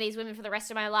with any of these women for the rest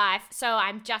of my life, so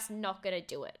I'm just not gonna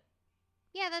do it.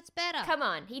 Yeah, that's better. Come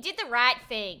on, he did the right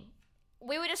thing.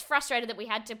 We were just frustrated that we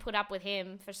had to put up with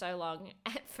him for so long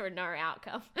for no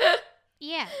outcome.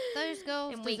 Yeah, those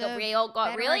girls And we deserve all got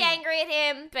better really anyway. angry at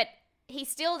him, but he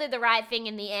still did the right thing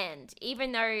in the end,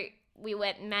 even though we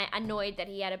were annoyed that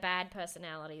he had a bad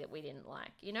personality that we didn't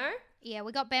like, you know? Yeah,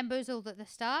 we got bamboozled at the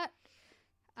start.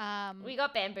 We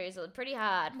got bamboozled pretty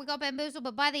hard. We got bamboozled,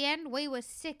 but by the end, we were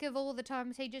sick of all the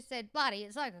times he just said, bloody,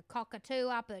 it's like a cockatoo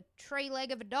up a tree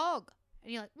leg of a dog.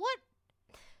 And you're like, what?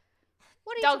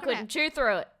 What are you Dog talking couldn't about? chew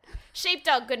through it.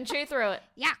 Sheepdog couldn't chew through it.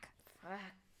 Yuck.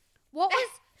 What was...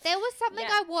 There was something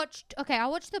Yeah. I watched... Okay, I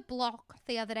watched The Block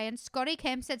the other day, and Scotty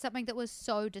Kemp said something that was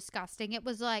so disgusting. It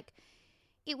was like...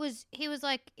 He was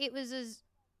like, it was as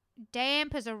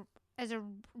damp as a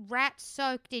rat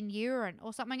soaked in urine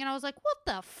or something, and I was like, what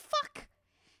the fuck?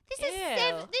 This is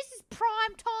Ew. this is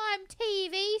prime time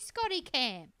TV, Scotty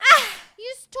Cam. You're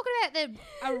just talking about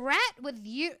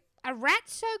a rat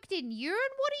soaked in urine?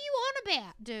 What are you on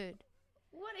about, dude?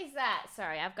 What is that?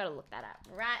 Sorry, I've got to look that up.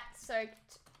 Rat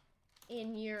soaked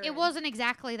in urine. It wasn't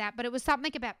exactly that, but it was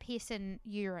something about piss and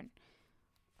urine.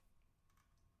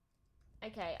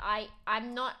 Okay,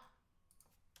 I'm not...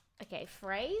 Okay,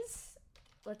 phrase?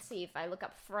 Let's see if I look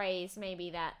up phrase, maybe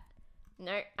that...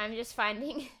 No, I'm just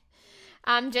finding...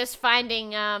 articles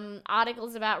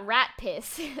about rat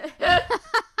piss.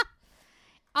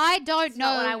 I don't It's know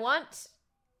not what I want.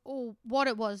 what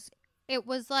it was. It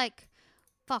was like,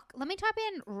 fuck, let me type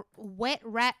in wet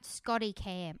rat Scotty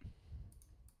Cam.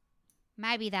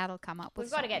 Maybe that'll come up with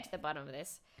We've got to something. get to the bottom of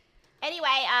this. Anyway,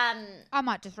 I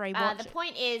might just rewatch the it.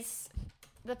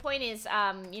 point is,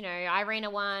 you know, Irina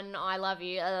won. I love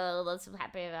you. Let's be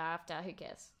happy ever after. Who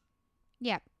cares?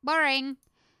 Yeah, boring.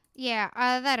 Yeah,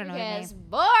 that Who annoyed me. cares?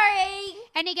 Boring.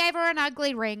 And he gave her an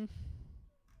ugly ring.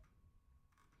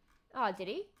 Oh, did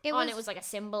he? It And was- it was like a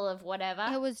symbol of whatever.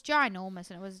 It was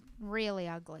ginormous and it was really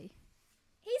ugly.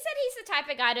 He said he's the type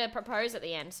of guy to propose at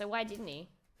the end, so why didn't he?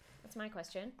 That's my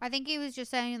question. I think he was just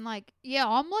saying like, yeah,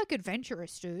 I'm like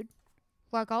adventurous, dude.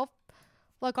 I'll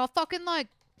fucking like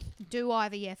do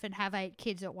IVF and have 8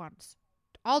 kids at once.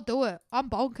 I'll do it. I'm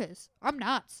bonkers. I'm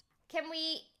nuts. Can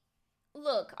we...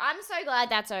 Look, I'm so glad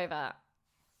that's over.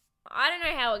 I don't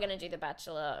know how we're going to do the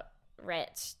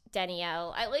Bachelorette,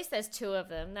 Danielle. At least there's 2 of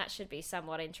them. That should be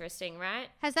somewhat interesting, right?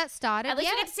 Has that started At least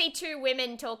yet? we get to see 2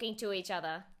 women talking to each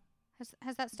other.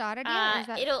 Has that started yet? Or is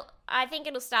that... I think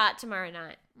it'll start tomorrow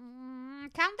night.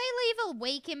 Can't they leave a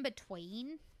week in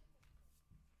between?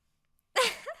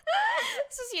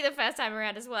 This was you the first time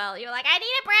around as well. You were like, I need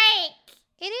a break.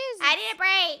 It is. I need a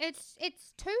break.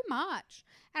 It's too much.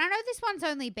 And I know this one's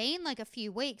only been like a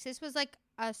few weeks. This was like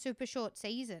a super short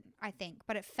season, I think,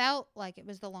 but it felt like it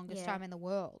was the longest Yeah. time in the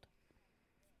world.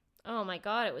 Oh my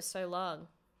god, it was so long.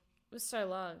 It was so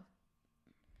long.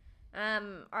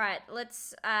 All right,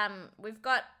 let's we've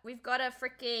got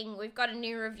a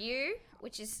new review,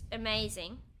 which is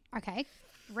amazing. Okay.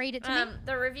 Read it to me.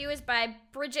 The review is by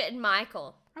Bridget and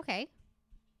Michael. Okay.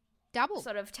 Double.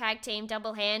 Sort of tag team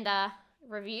double hander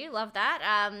review. Love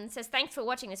that. It says, thanks for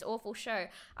watching this awful show.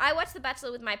 I watched The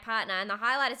Bachelor with my partner, and the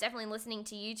highlight is definitely listening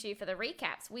to you 2 for the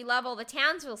recaps. We love all the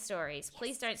Townsville stories.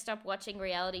 Please don't stop watching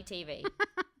reality TV.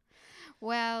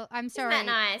 Well, I'm sorry. Isn't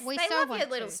that nice? We They so love want your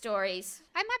little to. stories.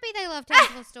 I'm happy they love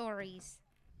Townsville stories.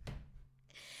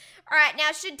 All right,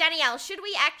 now should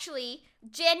we actually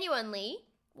genuinely,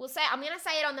 I'm going to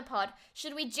say it on the pod,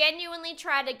 should we genuinely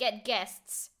try to get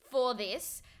guests for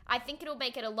this? I think it'll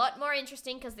make it a lot more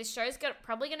interesting because this show's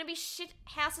probably going to be shit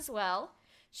house as well.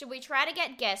 Should we try to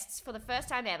get guests for the first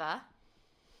time ever?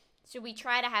 Should we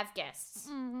try to have guests?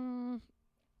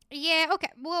 Yeah, okay.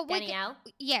 Well, Danielle?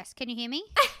 yes, can you hear me?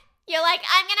 You're like,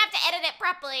 I'm going to have to edit it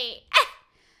properly.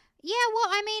 Yeah, well,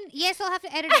 I mean, yes, I'll have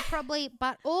to edit it probably,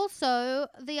 but also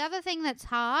the other thing that's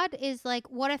hard is like,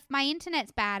 what if my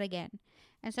internet's bad again?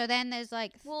 And so then there's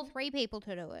like 3 people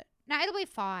to do it. No, it'll be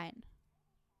fine.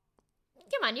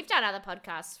 Come on, you've done other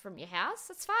podcasts from your house.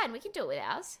 That's fine. We can do it with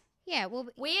ours. Yeah, well,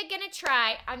 We are going to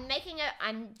try, I'm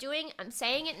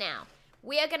saying it now.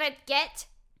 We are going to get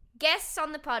guests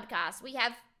on the podcast. We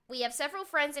have several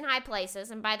friends in high places,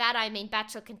 and by that I mean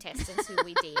Bachelor contestants who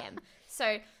we DM.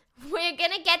 So we're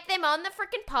going to get them on the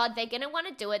freaking pod. They're going to want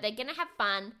to do it. They're going to have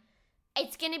fun.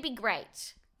 It's going to be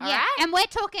great. All yeah, right? and we're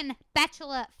talking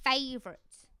Bachelor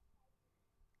favorites.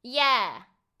 Yeah.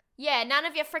 Yeah, none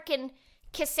of your freaking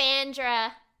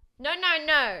Cassandra. No.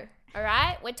 All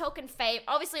right? We're talking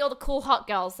obviously all the cool hot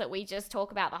girls that we just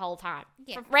talk about the whole time.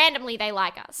 Yeah. Randomly, they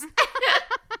like us.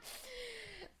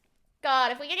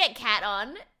 God, if we could get Kat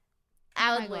on,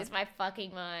 I Oh would my lose God. my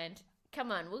fucking mind. Come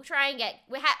on, we'll try and get.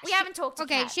 We haven't talked to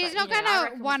Okay, Kat, she's but, not I reckon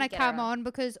going we to want to could get her come on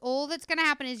because all that's going to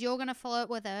happen is you're going to flirt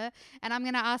with her and I'm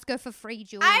going to ask her for free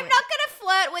jewelry. I'm not going to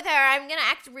flirt with her. I'm going to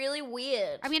act really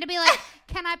weird. I'm going to be like,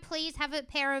 can I please have a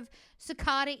pair of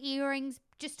cicada earrings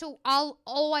just to, I'll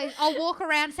walk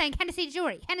around saying Hennessy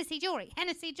jewelry, Hennessy jewelry,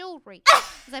 Hennessy jewelry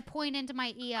as I point into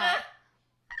my ear.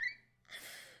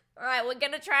 All right, we're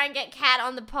going to try and get Kat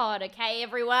on the pod, okay,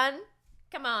 everyone?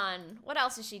 Come on. What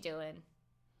else is she doing?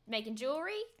 Making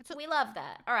jewelry? We love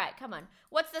that. All right, come on.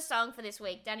 What's the song for this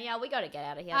week? Danielle, we got to get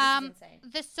out of here. This is insane.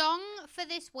 The song for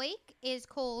this week is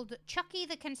called Chucky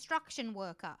the Construction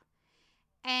Worker.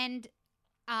 And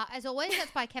as always,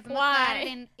 that's by Kevin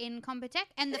McLeod in Compotech.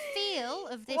 And the feel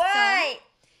of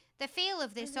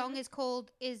this song is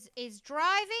called is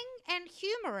driving and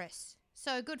humorous.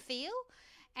 So good feel.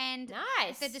 And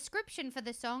nice. The description for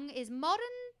the song is modern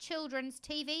children's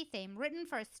TV theme written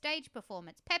for a stage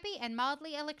performance, peppy and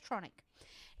mildly electronic.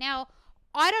 Now,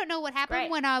 I don't know what happened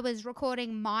when I was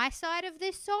recording my side of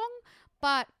this song,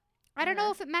 but I don't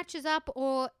know if it matches up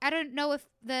or I don't know if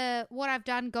what I've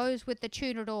done goes with the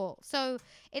tune at all. So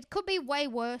it could be way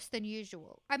worse than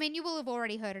usual. I mean, you will have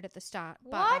already heard it at the start.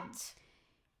 But,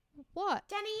 what?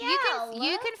 Danielle.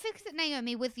 You can fix it,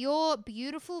 Naomi, with your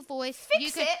beautiful voice.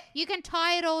 Fix it? You can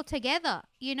tie it all together.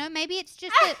 You know, maybe it's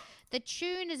just that the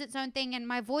tune is its own thing and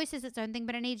my voice is its own thing,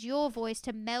 but it needs your voice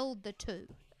to meld the two.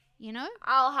 You know?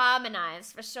 I'll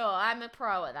harmonize for sure. I'm a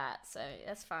pro at that, so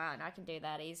that's fine. I can do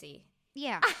that easy.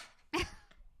 Yeah.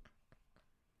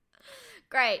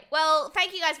 Great. Well,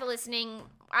 thank you guys for listening.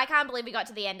 I can't believe we got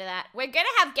to the end of that. We're going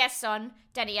to have guests on,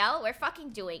 Danielle. We're fucking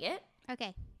doing it.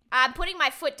 Okay. I'm putting my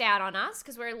foot down on us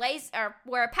because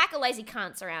we're a pack of lazy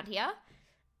cunts around here,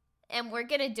 and we're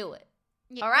gonna do it.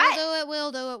 Yeah, all right,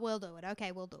 We'll do it.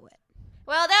 Okay, we'll do it.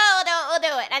 We'll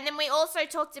do it. And then we also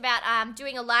talked about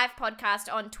doing a live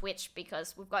podcast on Twitch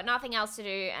because we've got nothing else to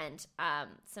do, and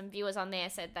some viewers on there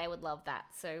said they would love that,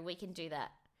 so we can do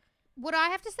that. Would I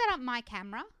have to set up my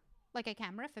camera, like a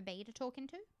camera for B to talk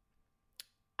into?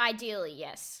 Ideally,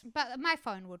 yes. But my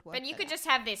phone would work. But you could just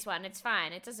have this one. It's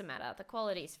fine. It doesn't matter. The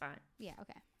quality's fine. Yeah,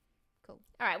 okay. Cool.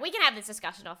 All right, we can have this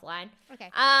discussion offline.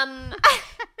 Okay.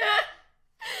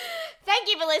 Thank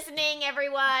you for listening,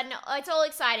 everyone. It's all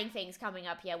exciting things coming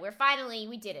up here. We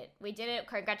did it. We did it.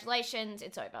 Congratulations.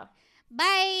 It's over.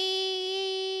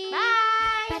 Bye.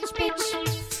 Bye. Batch bitch.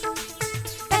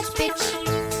 Batch bitch.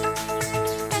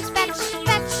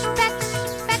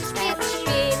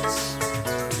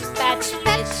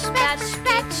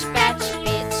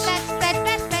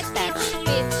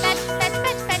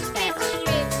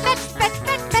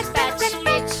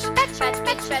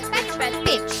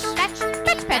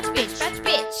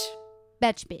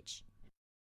 Batch bitch.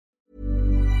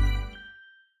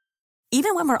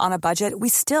 Even when we're on a budget, we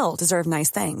still deserve nice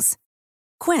things.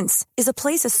 Quince is a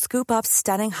place to scoop up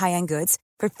stunning high-end goods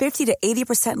for 50 to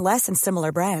 80% less than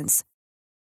similar brands.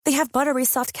 They have buttery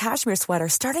soft cashmere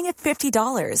sweaters starting at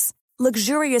 $50,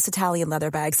 luxurious Italian leather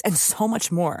bags, and so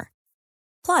much more.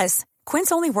 Plus,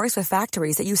 Quince only works with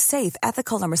factories that use safe,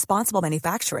 ethical, and responsible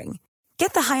manufacturing.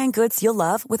 Get the high-end goods you'll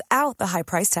love without the high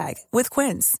price tag with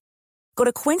Quince. Go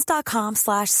to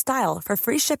quince.com/style for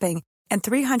free shipping and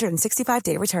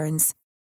 365-day returns.